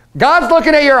 God's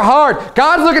looking at your heart.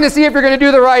 God's looking to see if you're going to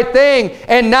do the right thing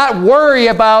and not worry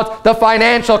about the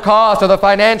financial cost or the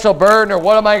financial burden or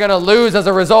what am I going to lose as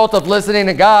a result of listening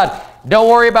to God. Don't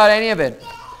worry about any of it.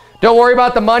 Don't worry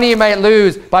about the money you might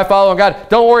lose by following God.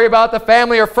 Don't worry about the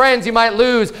family or friends you might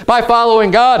lose by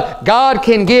following God. God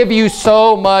can give you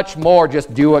so much more.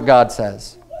 Just do what God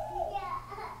says.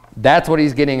 That's what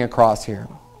he's getting across here.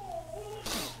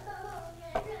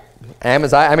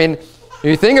 Amaziah, I mean, if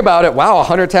you think about it, wow,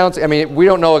 100 talents. I mean, we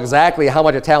don't know exactly how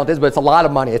much a talent is, but it's a lot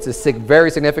of money. It's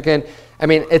very significant. I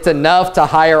mean, it's enough to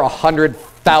hire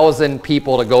 100,000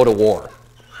 people to go to war.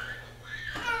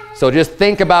 So just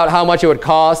think about how much it would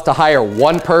cost to hire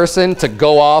one person to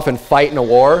go off and fight in a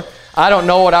war. I don't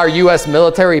know what our U.S.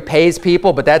 military pays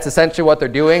people, but that's essentially what they're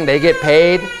doing. They get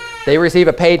paid. They receive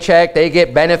a paycheck. They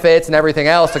get benefits and everything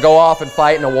else to go off and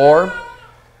fight in a war.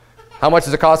 How much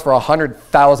does it cost for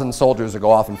 100,000 soldiers to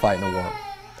go off and fight in a war?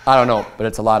 I don't know, but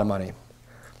it's a lot of money.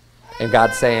 And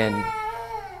God's saying,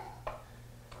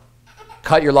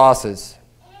 cut your losses.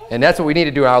 And that's what we need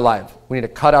to do in our life. We need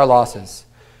to cut our losses.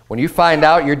 When you find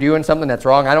out you're doing something that's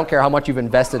wrong, I don't care how much you've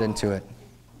invested into it.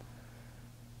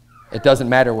 It doesn't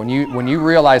matter. When you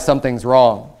realize something's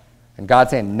wrong and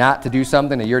God's saying not to do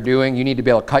something that you're doing, you need to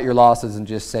be able to cut your losses and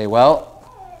just say, well,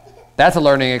 that's a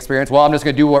learning experience. Well, I'm just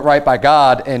going to do what right by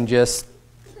God and just,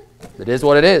 it is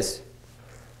what it is.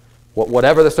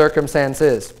 Whatever the circumstance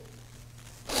is.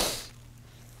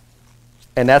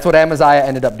 And that's what Amaziah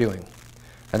ended up doing.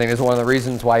 I think this is one of the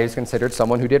reasons why he's considered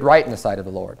someone who did right in the sight of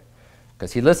the Lord.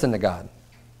 Because he listened to God.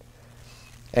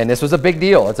 And this was a big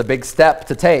deal. It's a big step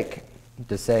to take.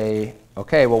 To say,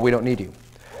 okay, well, we don't need you.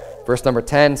 Verse number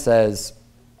 10 says,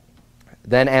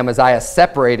 then Amaziah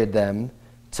separated them,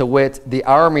 to wit, the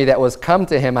army that was come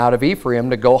to him out of Ephraim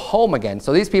to go home again.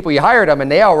 So these people, he hired them,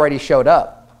 and they already showed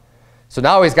up. So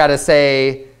now he's got to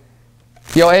say,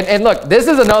 you know, and look, this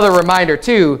is another reminder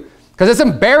too, because it's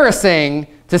embarrassing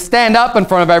to stand up in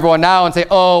front of everyone now and say,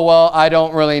 oh, well, I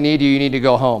don't really need you. You need to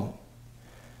go home.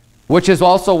 Which is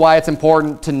also why it's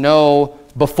important to know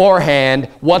beforehand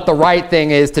what the right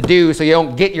thing is to do so you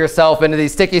don't get yourself into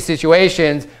these sticky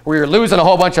situations where you're losing a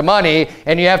whole bunch of money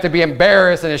and you have to be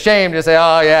embarrassed and ashamed to say,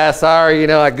 oh yeah, sorry, you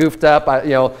know, I goofed up.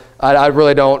 I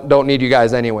really don't need you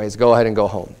guys anyways. Go ahead and go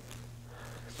home.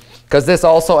 Because this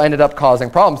also ended up causing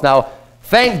problems. Now,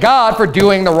 thank God for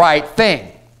doing the right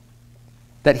thing.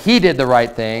 That he did the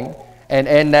right thing.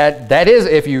 And that is,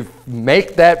 if you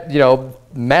make that, you know,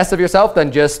 mess of yourself, then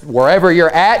just wherever you're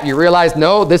at, you realize,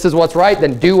 no, this is what's right,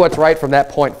 then do what's right from that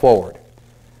point forward.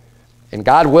 And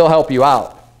God will help you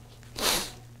out.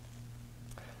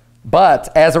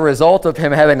 But as a result of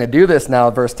him having to do this now,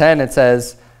 verse 10, it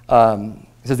says,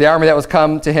 the army that was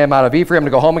come to him out of Ephraim to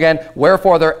go home again,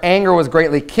 wherefore their anger was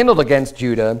greatly kindled against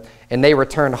Judah, and they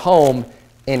returned home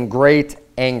in great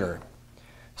anger.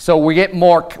 So we're going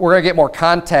to get more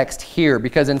context here,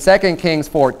 because in 2 Kings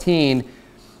 14,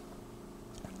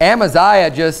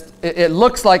 Amaziah it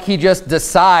looks like he just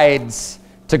decides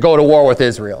to go to war with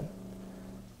Israel.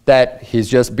 That he's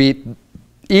just beat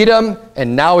Edom,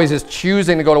 and now he's just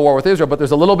choosing to go to war with Israel. But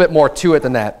there's a little bit more to it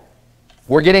than that.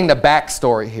 We're getting the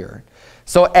backstory here.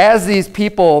 So as these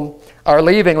people are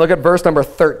leaving, look at verse number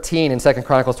 13 in 2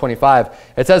 Chronicles 25.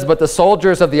 It says, but the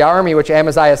soldiers of the army which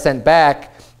Amaziah sent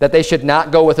back, that they should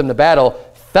not go with him to battle,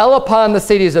 fell upon the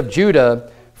cities of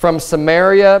Judah, from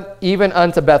Samaria even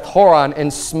unto Beth-horon,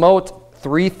 and smote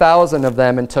 3,000 of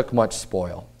them and took much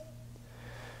spoil.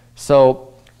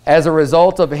 So as a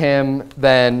result of him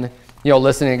then, you know,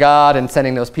 listening to God and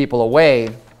sending those people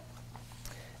away,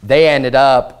 they ended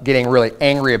up getting really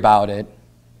angry about it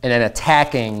and then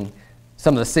attacking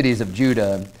some of the cities of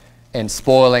Judah and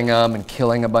spoiling them and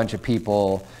killing a bunch of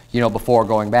people, you know, before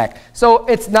going back. So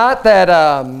it's not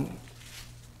that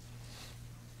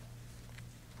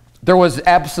there was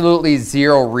absolutely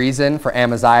zero reason for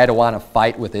Amaziah to want to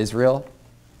fight with Israel.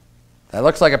 That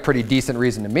looks like a pretty decent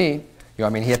reason to me. You know, I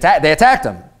mean, they attacked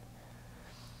him.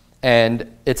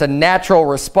 And it's a natural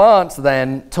response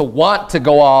then to want to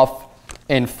go off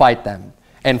and fight them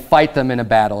in a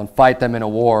battle and fight them in a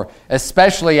war,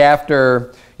 especially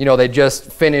after, you know, they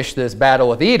just finished this battle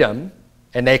with Edom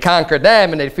and they conquered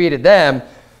them and they defeated them.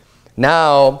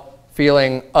 Now,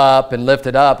 feeling up and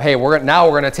lifted up, hey, now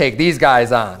we're going to take these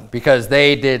guys on because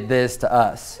they did this to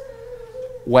us.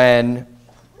 When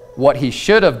what he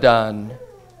should have done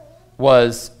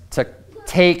was to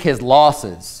take his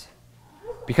losses,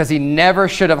 because he never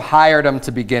should have hired him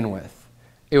to begin with.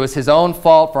 It was his own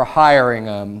fault for hiring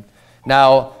him.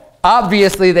 Now,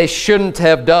 obviously, they shouldn't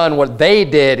have done what they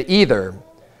did either.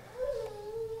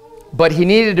 But he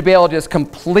needed to be able to just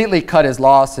completely cut his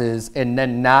losses and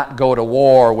then not go to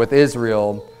war with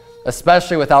Israel,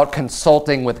 especially without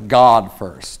consulting with God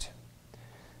first.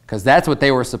 Because that's what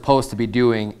they were supposed to be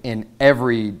doing in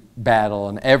every battle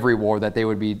and every war that they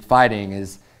would be fighting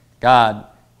is, God,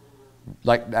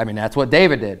 that's what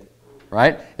David did,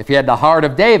 right? If he had the heart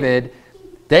of David,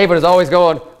 David is always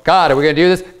going, God, are we going to do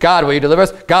this? God, will you deliver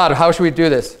us? God, how should we do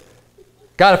this?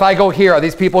 God, if I go here, are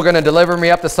these people going to deliver me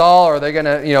up to Saul, or are they going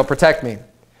to, protect me?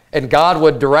 And God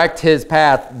would direct his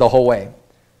path the whole way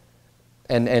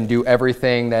and do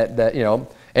everything that.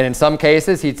 And in some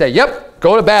cases, he'd say, yep,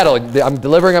 go to battle. I'm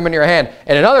delivering them in your hand.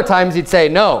 And in other times, he'd say,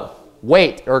 no,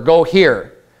 wait, or go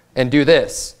here and do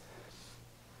this.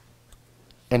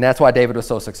 And that's why David was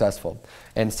so successful.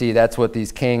 And see, that's what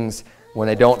these kings, when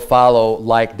they don't follow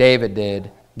like David did,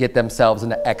 get themselves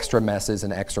into extra messes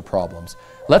and extra problems.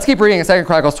 Let's keep reading in 2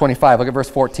 Chronicles 25. Look at verse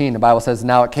 14. The Bible says,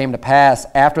 now it came to pass,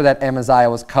 after that Amaziah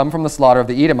was come from the slaughter of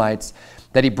the Edomites,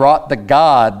 that he brought the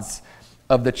gods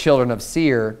of the children of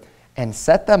Seir and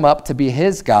set them up to be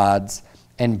his gods,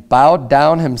 and bowed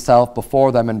down himself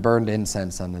before them and burned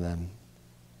incense unto them.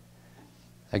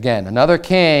 Again, another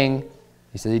king,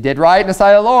 he said he did right in the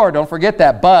sight of the Lord. Don't forget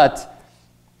that. But,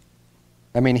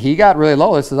 he got really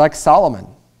low. This is like Solomon.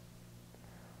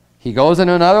 He goes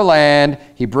into another land,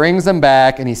 he brings them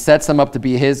back, and he sets them up to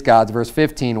be his gods. Verse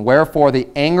 15, wherefore the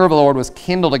anger of the Lord was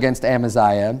kindled against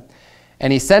Amaziah,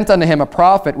 and he sent unto him a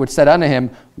prophet, which said unto him,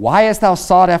 why hast thou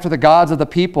sought after the gods of the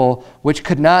people, which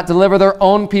could not deliver their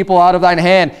own people out of thine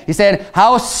hand? He said,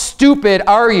 how stupid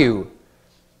are you?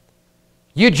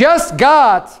 You just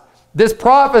got this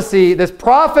prophecy, this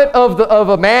prophet of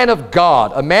a man of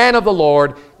God, a man of the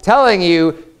Lord, telling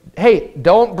you, hey,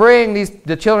 don't bring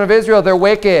the children of Israel, they're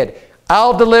wicked.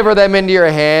 I'll deliver them into your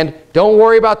hand. Don't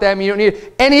worry about them, you don't need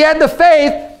it. And he had the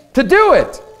faith to do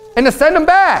it and to send them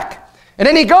back. And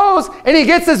then he goes and he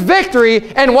gets this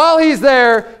victory, and while he's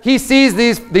there, he sees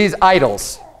these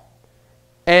idols.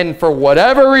 And for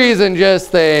whatever reason just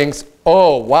thinks,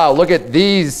 oh, wow, look at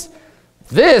these.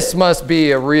 This must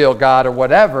be a real God or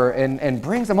whatever, and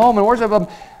brings them home and worships them.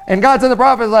 And God sent the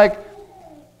prophet like,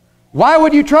 why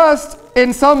would you trust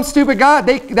in some stupid God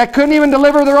that couldn't even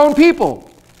deliver their own people?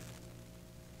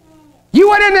 You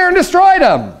went in there and destroyed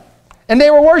them. And they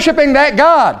were worshiping that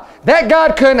God. That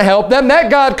God couldn't help them. That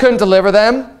God couldn't deliver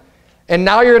them. And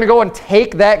now you're going to go and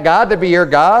take that God to be your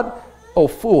God? Oh,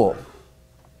 fool.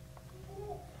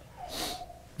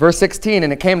 Verse 16,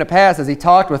 and it came to pass as he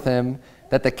talked with him,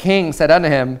 that the king said unto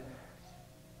him,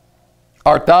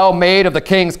 art thou made of the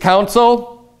king's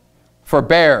counsel?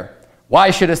 Forbear.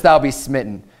 Why shouldest thou be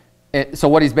smitten? So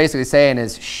what he's basically saying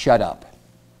is, shut up.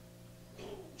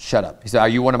 Shut up. He said, are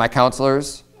you one of my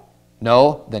counselors?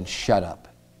 No? Then shut up.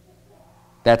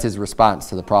 That's his response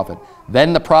to the prophet.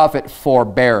 Then the prophet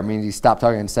forbare, means he stopped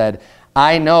talking and said,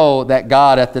 I know that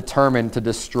God hath determined to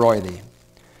destroy thee,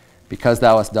 because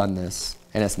thou hast done this,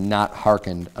 and hast not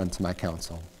hearkened unto my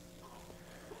counsel.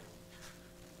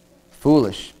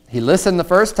 Foolish. He listened the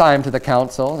first time to the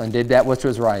counsel and did that which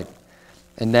was right.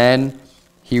 And then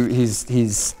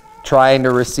he's trying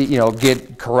to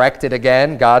get corrected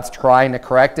again. God's trying to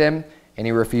correct him, and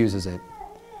he refuses it.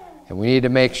 And we need to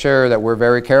make sure that we're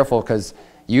very careful, because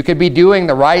you could be doing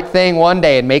the right thing one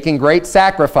day and making great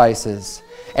sacrifices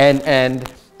and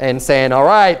saying, all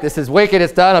right, this is wicked,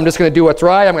 it's done, I'm just going to do what's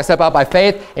right, I'm going to step out by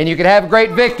faith, and you could have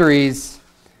great victories.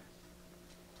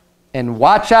 And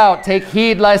watch out, take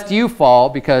heed lest you fall,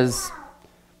 because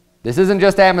this isn't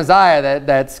just Amaziah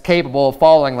that's capable of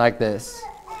falling like this,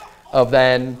 of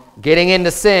then getting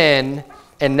into sin.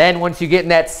 And then once you get in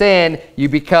that sin, you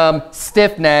become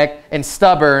stiff-necked and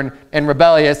stubborn and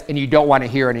rebellious, and you don't want to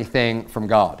hear anything from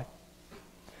God.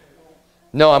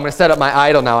 No, I'm going to set up my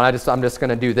idol now, and I'm just going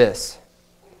to do this.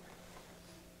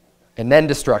 And then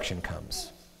destruction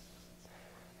comes.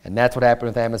 And that's what happened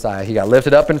with Amaziah. He got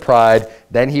lifted up in pride.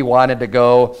 Then he wanted to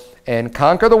go and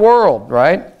conquer the world,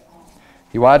 right?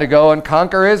 He wanted to go and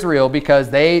conquer Israel because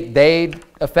they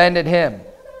offended him.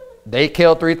 They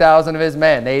killed 3,000 of his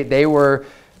men. They were,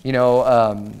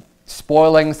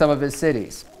 spoiling some of his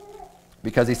cities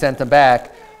because he sent them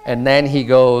back. And then he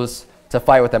goes to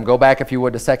fight with them. Go back, if you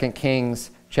would, to 2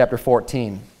 Kings chapter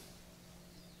 14.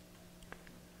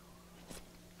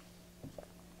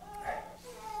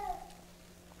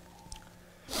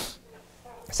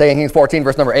 2 Kings 14,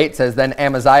 verse number 8 says, then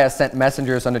Amaziah sent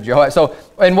messengers unto Jehoash. So,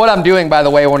 and what I'm doing, by the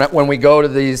way, when we go to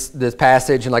this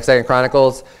passage in like 2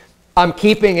 Chronicles, I'm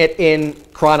keeping it in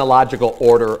chronological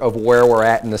order of where we're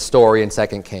at in the story in 2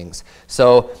 Kings.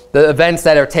 So the events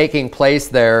that are taking place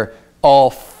there all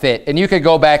fit. And you could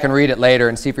go back and read it later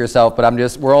and see for yourself, but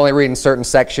we're only reading certain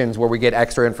sections where we get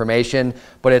extra information,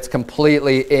 but it's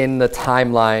completely in the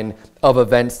timeline of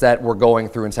events that we're going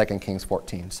through in 2 Kings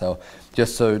 14. So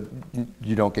just so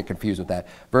you don't get confused with that.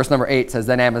 Verse number 8 says,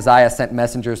 then Amaziah sent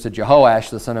messengers to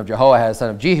Jehoash, the son of Jehoahaz, son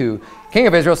of Jehu, king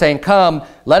of Israel, saying, come,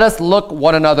 let us look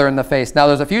one another in the face. Now,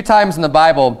 there's a few times in the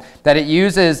Bible that it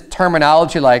uses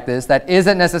terminology like this that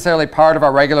isn't necessarily part of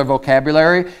our regular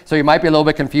vocabulary, so you might be a little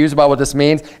bit confused about what this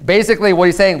means. Basically, what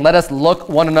he's saying, let us look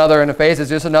one another in the face, is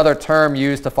just another term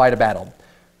used to fight a battle.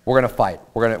 We're going to fight.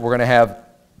 We're going to have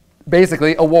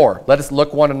basically a war. Let us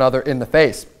look one another in the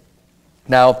face.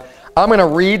 Now, I'm going to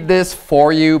read this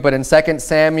for you, but in 2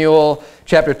 Samuel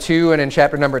chapter 2 and in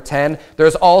chapter number 10,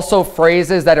 there's also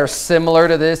phrases that are similar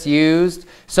to this used.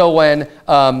 So when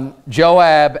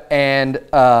Joab and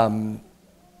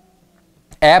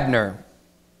Abner,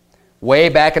 way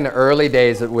back in the early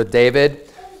days with David,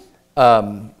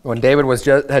 when David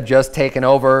had just taken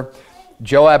over,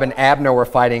 Joab and Abner were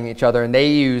fighting each other, and they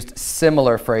used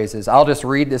similar phrases. I'll just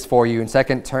read this for you in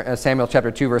 2 Samuel chapter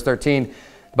 2, verse 13.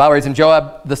 The Bible reads, and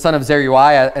Joab, the son of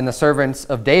Zeruiah, and the servants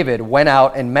of David went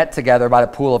out and met together by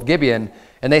the pool of Gibeon.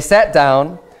 And they sat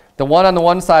down, the one on the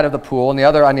one side of the pool and the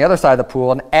other on the other side of the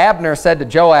pool. And Abner said to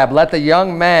Joab, let the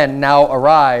young men now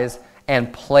arise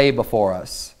and play before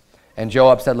us. And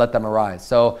Joab said, let them arise.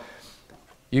 So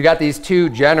you got these two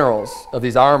generals of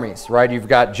these armies, right? You've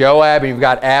got Joab and you've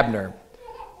got Abner.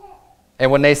 And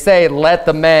when they say, let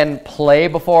the men play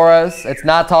before us, it's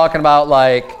not talking about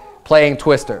like playing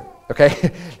Twister.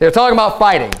 Okay, they're talking about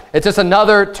fighting. It's just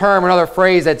another term, another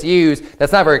phrase that's used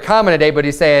that's not very common today, but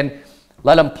he's saying,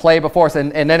 let them play before us.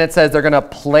 And then it says they're going to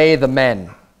play the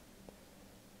men.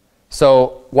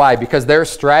 So why? Because they're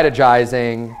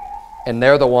strategizing and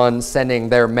they're the ones sending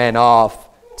their men off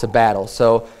to battle.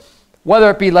 So whether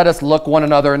it be let us look one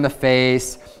another in the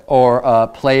face or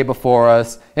play before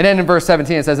us. And then in verse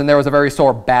 17 it says, and there was a very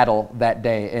sore battle that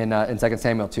day in 2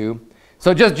 Samuel 2.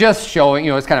 So just showing,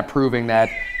 it's kind of proving that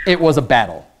it was a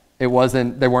battle. It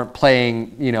wasn't, they weren't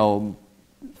playing,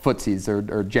 footsies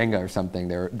or Jenga or something.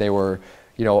 They were,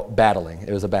 battling.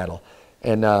 It was a battle.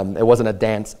 And it wasn't a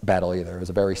dance battle either. It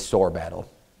was a very sore battle.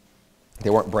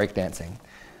 They weren't breakdancing.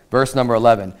 Verse number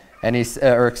 11, and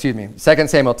 2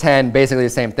 Samuel 10, basically the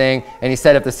same thing. And he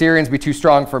said, if the Syrians be too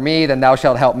strong for me, then thou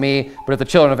shalt help me. But if the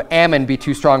children of Ammon be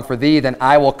too strong for thee, then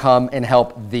I will come and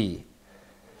help thee.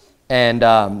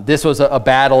 And this was a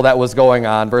battle that was going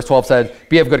on. Verse 12 said,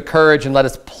 be of good courage, and let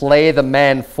us play the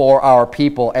men for our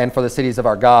people and for the cities of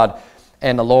our God.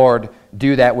 And the Lord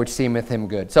do that which seemeth him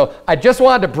good. So I just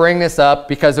wanted to bring this up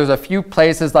because there's a few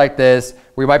places like this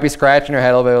where you might be scratching your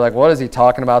head a little bit like, what is he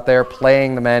talking about there,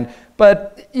 playing the men?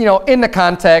 But, in the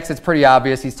context, it's pretty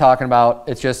obvious he's talking about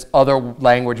it's just other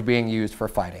language being used for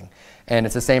fighting. And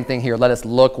it's the same thing here. Let us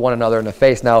look one another in the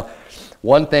face. Now,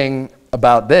 one thing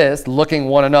about this, looking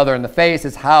one another in the face,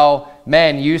 is how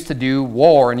men used to do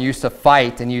war and used to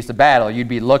fight and used to battle. You'd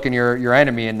be looking your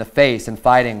enemy in the face and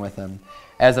fighting with them,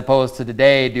 as opposed to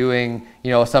today doing,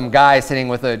 some guy sitting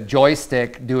with a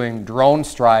joystick doing drone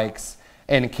strikes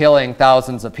and killing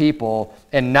thousands of people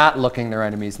and not looking their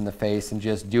enemies in the face and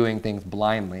just doing things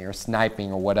blindly or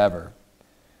sniping or whatever.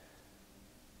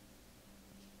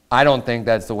 I don't think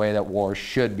that's the way that war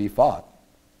should be fought.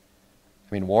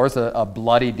 I mean, war is a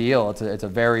bloody deal. It's a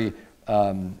very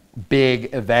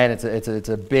big event. It's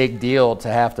a big deal to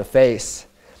have to face.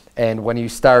 And when you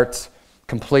start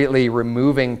completely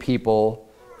removing people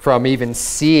from even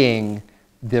seeing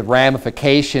the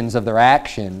ramifications of their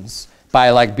actions by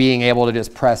like being able to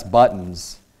just press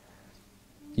buttons,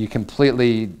 you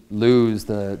completely lose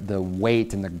the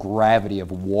weight and the gravity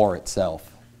of war itself.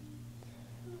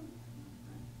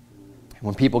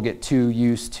 When people get too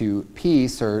used to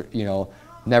peace or,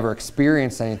 never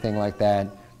experienced anything like that,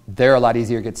 they're a lot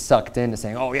easier to get sucked into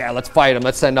saying, oh yeah, let's fight them,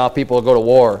 let's send off people to go to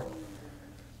war.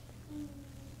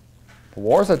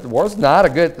 War's not a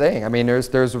good thing. I mean,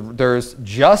 there's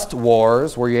just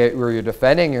wars where you're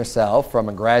defending yourself from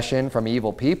aggression, from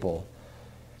evil people.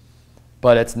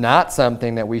 But it's not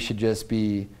something that we should just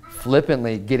be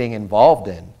flippantly getting involved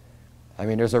in. I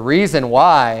mean, there's a reason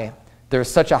why there's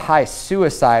such a high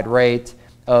suicide rate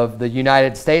of the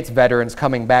United States veterans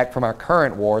coming back from our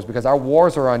current wars, because our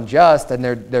wars are unjust and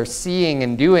they're seeing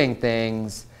and doing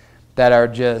things that are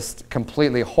just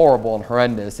completely horrible and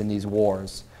horrendous in these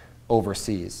wars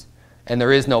overseas. and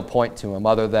there is no point to them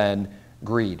other than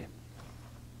greed.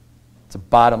 It's a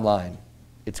bottom line.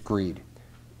 It's greed.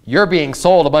 You're being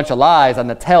sold a bunch of lies on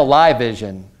the tell lie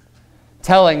vision,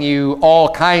 telling you all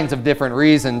kinds of different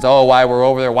reasons, oh, why we're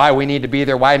over there, why we need to be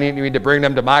there, why we need to bring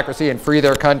them democracy and free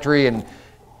their country, and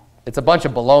it's a bunch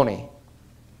of baloney.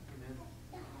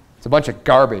 It's a bunch of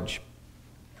garbage.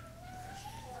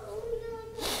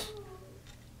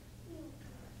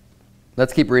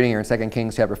 Let's keep reading here in 2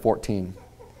 Kings chapter 14.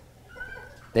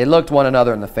 They looked one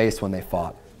another in the face when they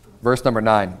fought. Verse number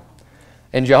 9.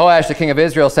 And Jehoash the king of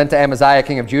Israel sent to Amaziah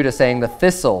king of Judah, saying, the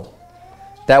thistle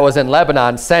that was in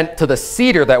Lebanon sent to the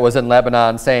cedar that was in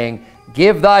Lebanon, saying,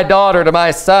 give thy daughter to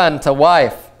my son to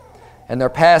wife. And there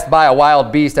passed by a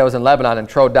wild beast that was in Lebanon and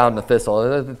trode down the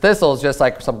thistle. The thistle is just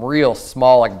like some real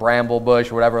small, like bramble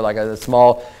bush or whatever, like a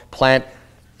small plant.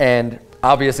 And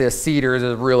obviously a cedar is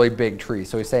a really big tree.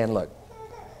 So he's saying, look,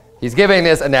 he's giving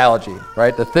this analogy,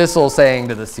 right? The thistle saying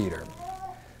to the cedar,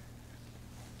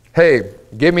 hey,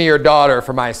 give me your daughter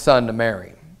for my son to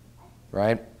marry,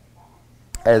 right?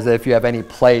 As if you have any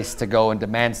place to go and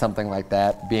demand something like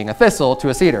that, being a thistle to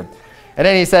a cedar. And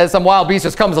then he says some wild beast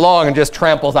just comes along and just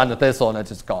tramples on the thistle and it's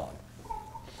just gone.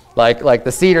 Like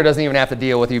the cedar doesn't even have to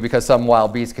deal with you because some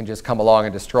wild beast can just come along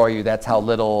and destroy you. That's how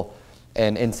little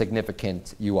and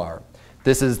insignificant you are.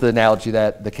 This is the analogy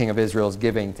that the king of Israel is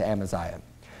giving to Amaziah.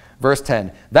 Verse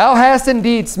 10, thou hast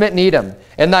indeed smitten Edom,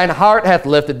 and thine heart hath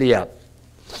lifted thee up.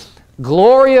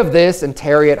 Glory of this, and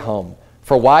tarry at home.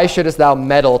 For why shouldest thou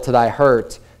meddle to thy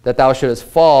hurt, that thou shouldest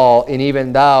fall, and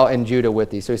even thou and Judah with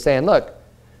thee? So he's saying, look,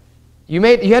 you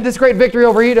had this great victory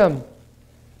over Edom.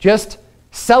 Just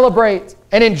celebrate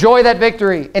and enjoy that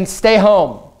victory, and stay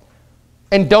home.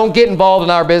 And don't get involved in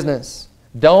our business.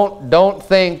 Don't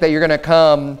think that you're going to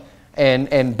come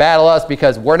and battle us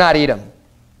because we're not Edom.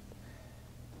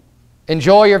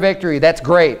 Enjoy your victory. That's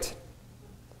great.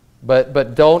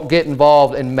 But don't get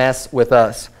involved and mess with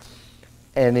us.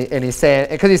 And he's saying,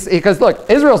 because look,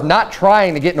 Israel's not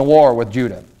trying to get in a war with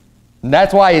Judah. And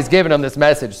that's why he's giving them this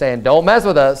message saying, don't mess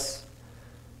with us.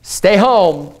 Stay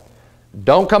home.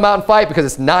 Don't come out and fight because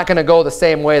it's not going to go the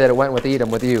same way that it went with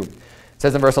Edom with you. It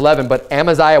says in verse 11, but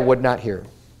Amaziah would not hear.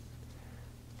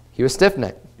 He was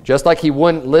stiff-necked, just like he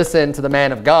wouldn't listen to the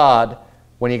man of God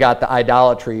when he got the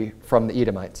idolatry from the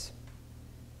Edomites.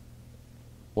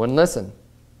 Wouldn't listen.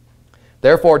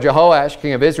 Therefore Jehoash,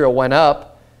 king of Israel, went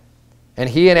up, and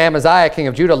he and Amaziah, king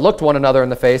of Judah, looked one another in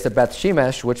the face at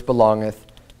Bethshemesh, which belongeth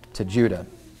to Judah.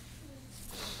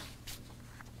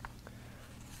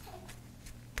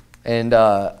 And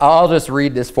I'll just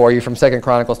read this for you from 2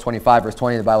 Chronicles 25, verse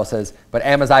 20. The Bible says, but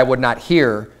Amaziah would not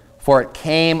hear, for it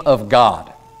came of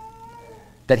God,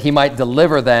 that he might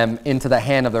deliver them into the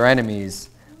hand of their enemies,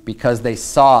 because they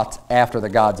sought after the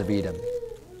gods of Edom.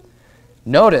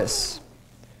 Notice,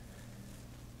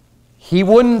 he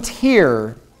wouldn't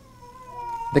hear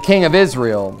the king of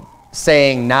Israel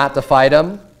saying not to fight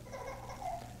him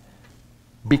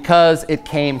because it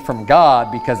came from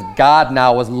God, because God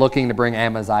now was looking to bring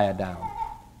Amaziah down.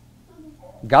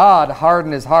 God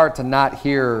hardened his heart to not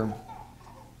hear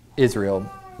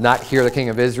Israel, not hear the king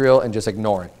of Israel, and just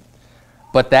ignore it.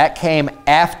 But that came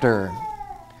after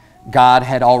God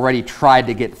had already tried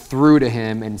to get through to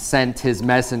him and sent his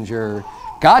messenger.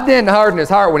 God didn't harden his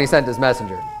heart when he sent his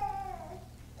messenger.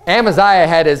 Amaziah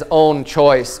had his own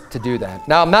choice to do that.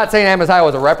 Now, I'm not saying Amaziah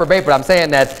was a reprobate, but I'm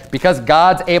saying that because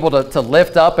God's able to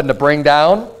lift up and to bring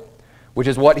down, which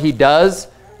is what he does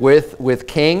with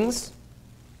kings,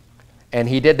 and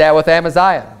he did that with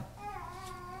Amaziah.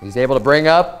 He's able to bring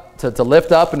up, to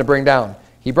lift up and to bring down.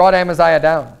 He brought Amaziah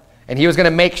down. And he was going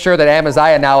to make sure that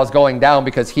Amaziah now is going down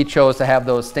because he chose to have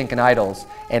those stinking idols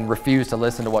and refused to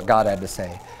listen to what God had to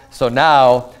say. So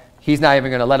now he's not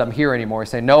even going to let him hear anymore.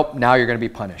 He's saying, nope, now you're going to be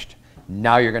punished.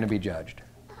 Now you're going to be judged.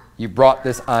 You brought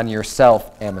this on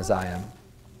yourself, Amaziah.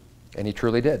 And he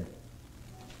truly did.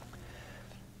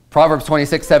 Proverbs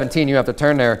 26:17, you have to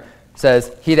turn there,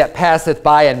 says, he that passeth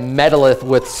by and meddleth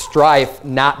with strife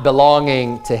not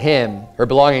belonging to him, or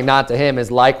belonging not to him, is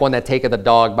like one that taketh a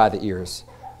dog by the ears.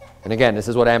 And again, this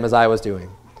is what Amaziah was doing.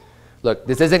 Look,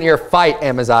 this isn't your fight,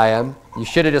 Amaziah. You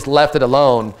should have just left it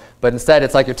alone. But instead,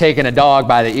 it's like you're taking a dog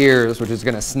by the ears, which is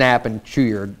going to snap and chew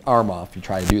your arm off if you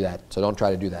try to do that. So don't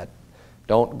try to do that.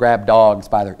 Don't grab dogs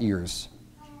by their ears.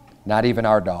 Not even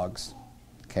our dogs.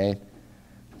 Okay?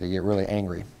 They get really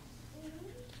angry.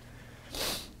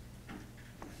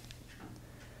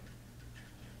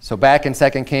 So back in 2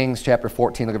 Kings chapter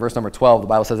 14, look at verse number 12. The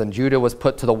Bible says, and Judah was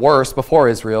put to the worst before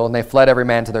Israel, and they fled every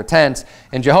man to their tents.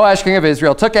 And Jehoash, king of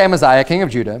Israel, took Amaziah, king of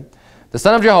Judah, the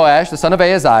son of Jehoash, the son of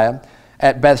Ahaziah,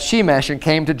 at Beth-shemesh and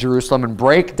came to Jerusalem and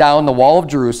brake down the wall of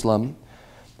Jerusalem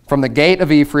from the gate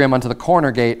of Ephraim unto the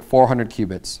corner gate 400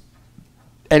 cubits.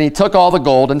 And he took all the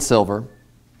gold and silver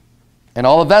and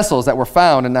all the vessels that were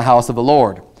found in the house of the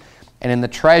Lord and in the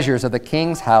treasures of the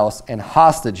king's house and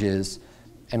hostages,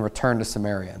 and returned to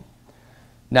Samaria.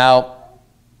 Now,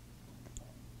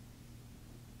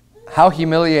 how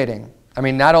humiliating. I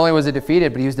mean, not only was he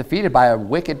defeated, but he was defeated by a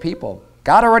wicked people.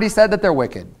 God already said that they're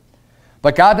wicked.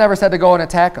 But God never said to go and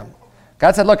attack them.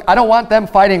 God said, look, I don't want them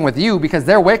fighting with you because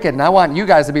they're wicked, and I want you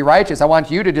guys to be righteous. I want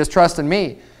you to just trust in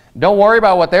me. Don't worry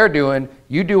about what they're doing.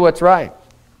 You do what's right.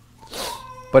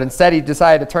 But instead, he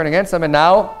decided to turn against them, and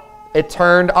now it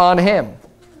turned on him.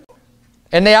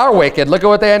 And they are wicked. Look at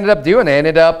what they ended up doing. They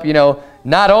ended up,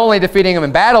 not only defeating them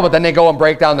in battle, but then they go and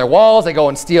break down their walls. They go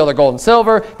and steal their gold and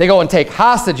silver. They go and take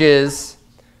hostages,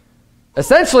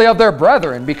 essentially of their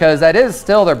brethren, because that is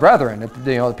still their brethren,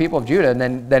 the people of Judah,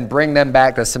 and then bring them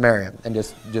back to Samaria and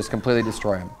just completely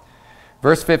destroy them.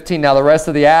 Verse 15, now the rest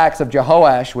of the acts of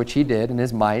Jehoash, which he did in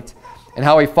his might, and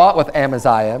how he fought with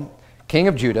Amaziah, king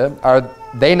of Judah, are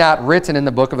they not written in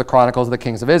the book of the Chronicles of the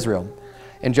kings of Israel?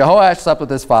 And Jehoash slept with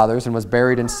his fathers and was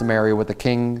buried in Samaria with the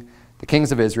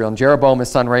kings of Israel, and Jeroboam his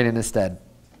son reigned in his stead.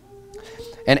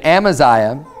 And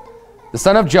Amaziah, the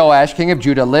son of Joash, king of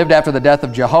Judah, lived after the death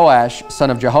of Jehoash, son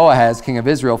of Jehoahaz, king of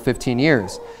Israel, 15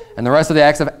 years. And the rest of the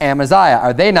acts of Amaziah,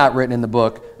 are they not written in the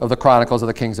book of the Chronicles of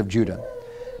the kings of Judah?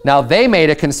 Now they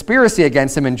made a conspiracy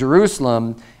against him in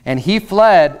Jerusalem, and he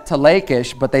fled to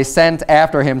Lachish, but they sent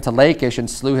after him to Lachish and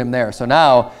slew him there. So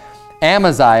now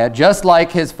Amaziah, just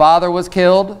like his father was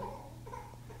killed,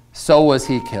 so was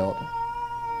he killed.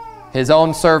 His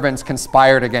own servants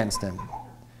conspired against him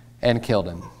and killed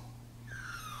him.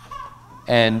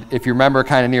 And if you remember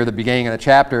kind of near the beginning of the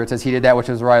chapter, it says he did that which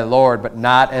was right of the Lord, but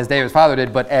not as David's father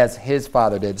did, but as his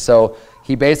father did. So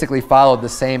he basically followed the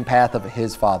same path of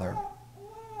his father.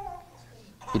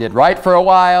 He did right for a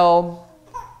while,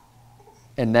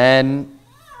 and then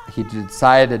he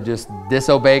decided to just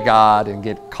disobey God and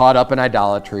get caught up in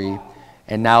idolatry.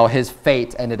 And now his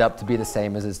fate ended up to be the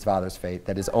same as his father's fate,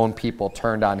 that his own people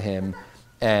turned on him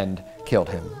and killed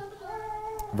him.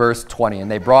 Verse 20,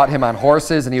 and they brought him on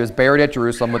horses, and he was buried at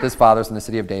Jerusalem with his fathers in the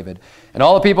city of David. And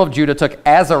all the people of Judah took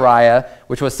Azariah,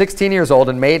 which was 16 years old,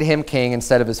 and made him king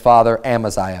instead of his father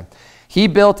Amaziah. He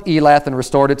built Elath and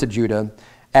restored it to Judah.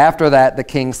 After that, the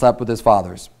king slept with his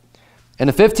fathers. In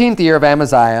the 15th year of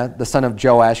Amaziah, the son of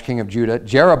Joash, king of Judah,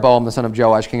 Jeroboam, the son of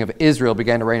Joash, king of Israel,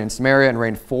 began to reign in Samaria and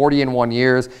reigned 41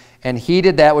 years. And he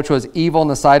did that which was evil in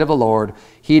the sight of the Lord.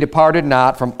 He departed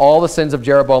not from all the sins of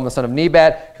Jeroboam, the son of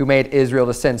Nebat, who made Israel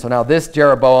to sin. So now this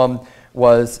Jeroboam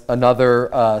was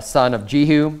another son of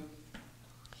Jehu.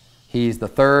 He's the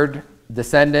third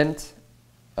descendant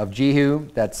of Jehu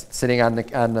that's sitting on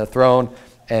the throne.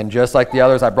 And just like the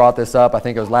others, I brought this up, I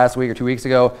think it was last week or 2 weeks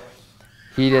ago,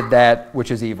 he did that which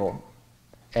is evil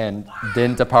and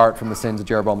didn't depart from the sins of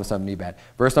Jeroboam the son of Nebat.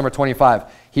 Verse number 25,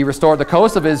 he restored the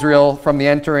coast of Israel from the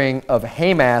entering of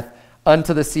Hamath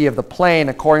unto the sea of the plain,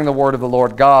 according to the word of the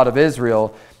Lord God of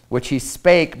Israel, which he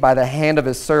spake by the hand of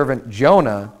his servant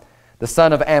Jonah, the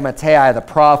son of Amittai, the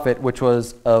prophet, which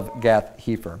was of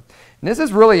Gath-Hepher. And this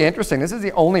is really interesting. This is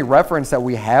the only reference that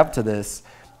we have to this,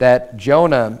 that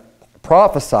Jonah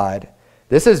prophesied.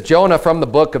 This is Jonah from the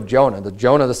book of Jonah,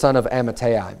 the son of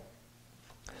Amittai.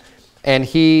 And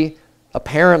he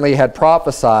apparently had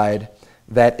prophesied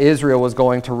that Israel was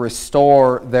going to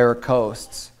restore their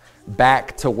coasts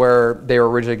back to where they were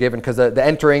originally given, because the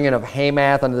entering in of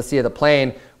Hamath under the sea of the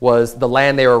plain was the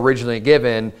land they were originally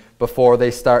given before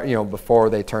they before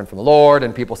they turned from the Lord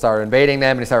and people started invading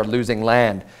them and they started losing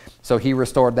land. So he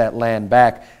restored that land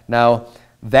back. Now,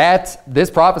 this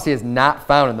prophecy is not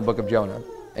found in the book of Jonah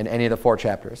in any of the 4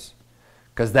 chapters,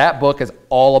 because that book is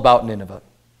all about Nineveh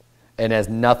and has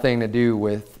nothing to do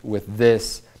with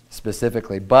this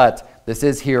specifically. But this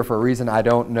is here for a reason. I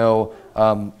don't know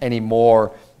any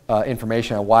more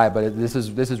information on why, but this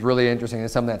is really interesting.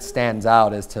 It's something that stands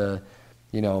out as to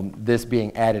this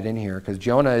being added in here, because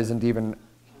Jonah isn't even,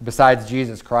 besides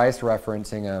Jesus Christ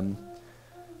referencing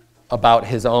about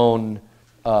his own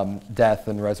death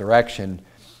and resurrection,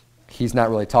 he's not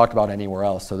really talked about anywhere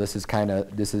else. So this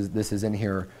is in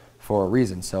here for a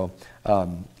reason. So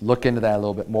look into that a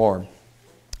little bit more.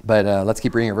 But let's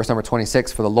keep reading. Verse number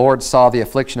 26. For the Lord saw the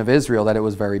affliction of Israel, that it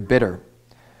was very bitter.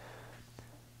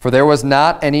 For there was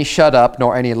not any shut up,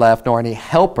 nor any left, nor any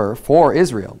helper for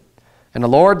Israel. And the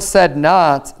Lord said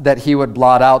not that he would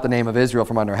blot out the name of Israel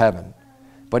from under heaven,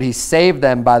 but he saved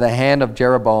them by the hand of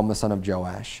Jeroboam the son of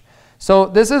Joash. So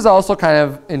this is also kind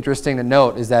of interesting to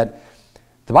note, is that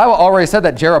the Bible already said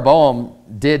that Jeroboam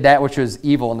did that which was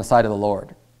evil in the sight of the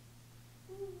Lord.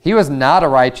 He was not a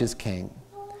righteous king.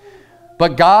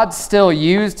 But God still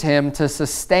used him to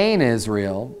sustain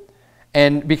Israel.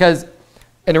 And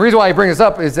the reason why I bring this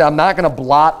up is that I'm not going to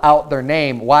blot out their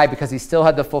name. Why? Because he still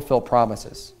had to fulfill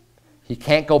promises. He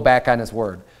can't go back on his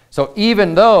word. So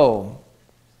even though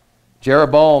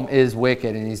Jeroboam is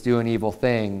wicked and he's doing evil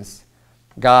things,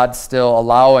 God's still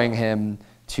allowing him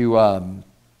to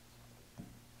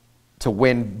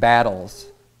win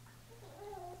battles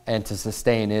and to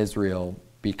sustain Israel,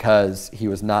 because he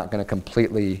was not going to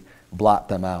completely blot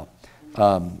them out.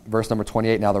 Verse number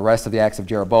 28, now the rest of the acts of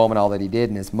Jeroboam and all that he did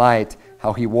in his might,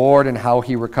 how he warred and how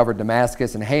he recovered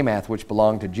Damascus and Hamath, which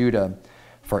belonged to Judah,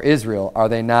 for Israel, are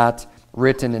they not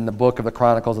written in the book of the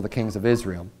Chronicles of the kings of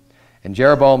Israel? And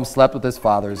Jeroboam slept with his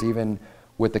fathers, even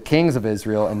with the kings of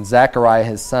Israel, and Zechariah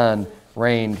his son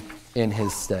reigned in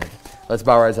his stead. Let's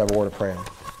bow our heads and have a word of prayer.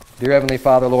 Dear Heavenly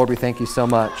Father, Lord, we thank you so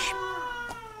much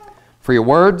for your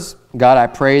words. God, I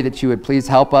pray that you would please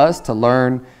help us to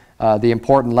learn the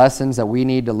important lessons that we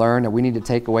need to learn, that we need to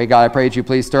take away. God, I pray that you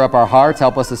please stir up our hearts,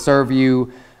 help us to serve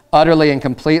you utterly and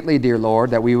completely, dear Lord,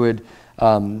 that we would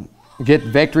get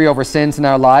victory over sins in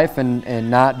our life and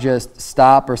not just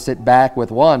stop or sit back with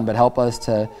one, but help us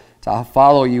to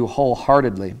follow you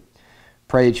wholeheartedly.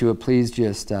 Pray that you would please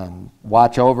just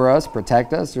watch over us,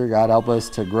 protect us. Dear God, help us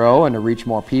to grow and to reach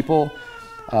more people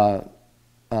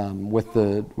with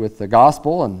the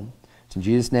gospel. And it's in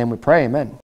Jesus' name we pray, amen.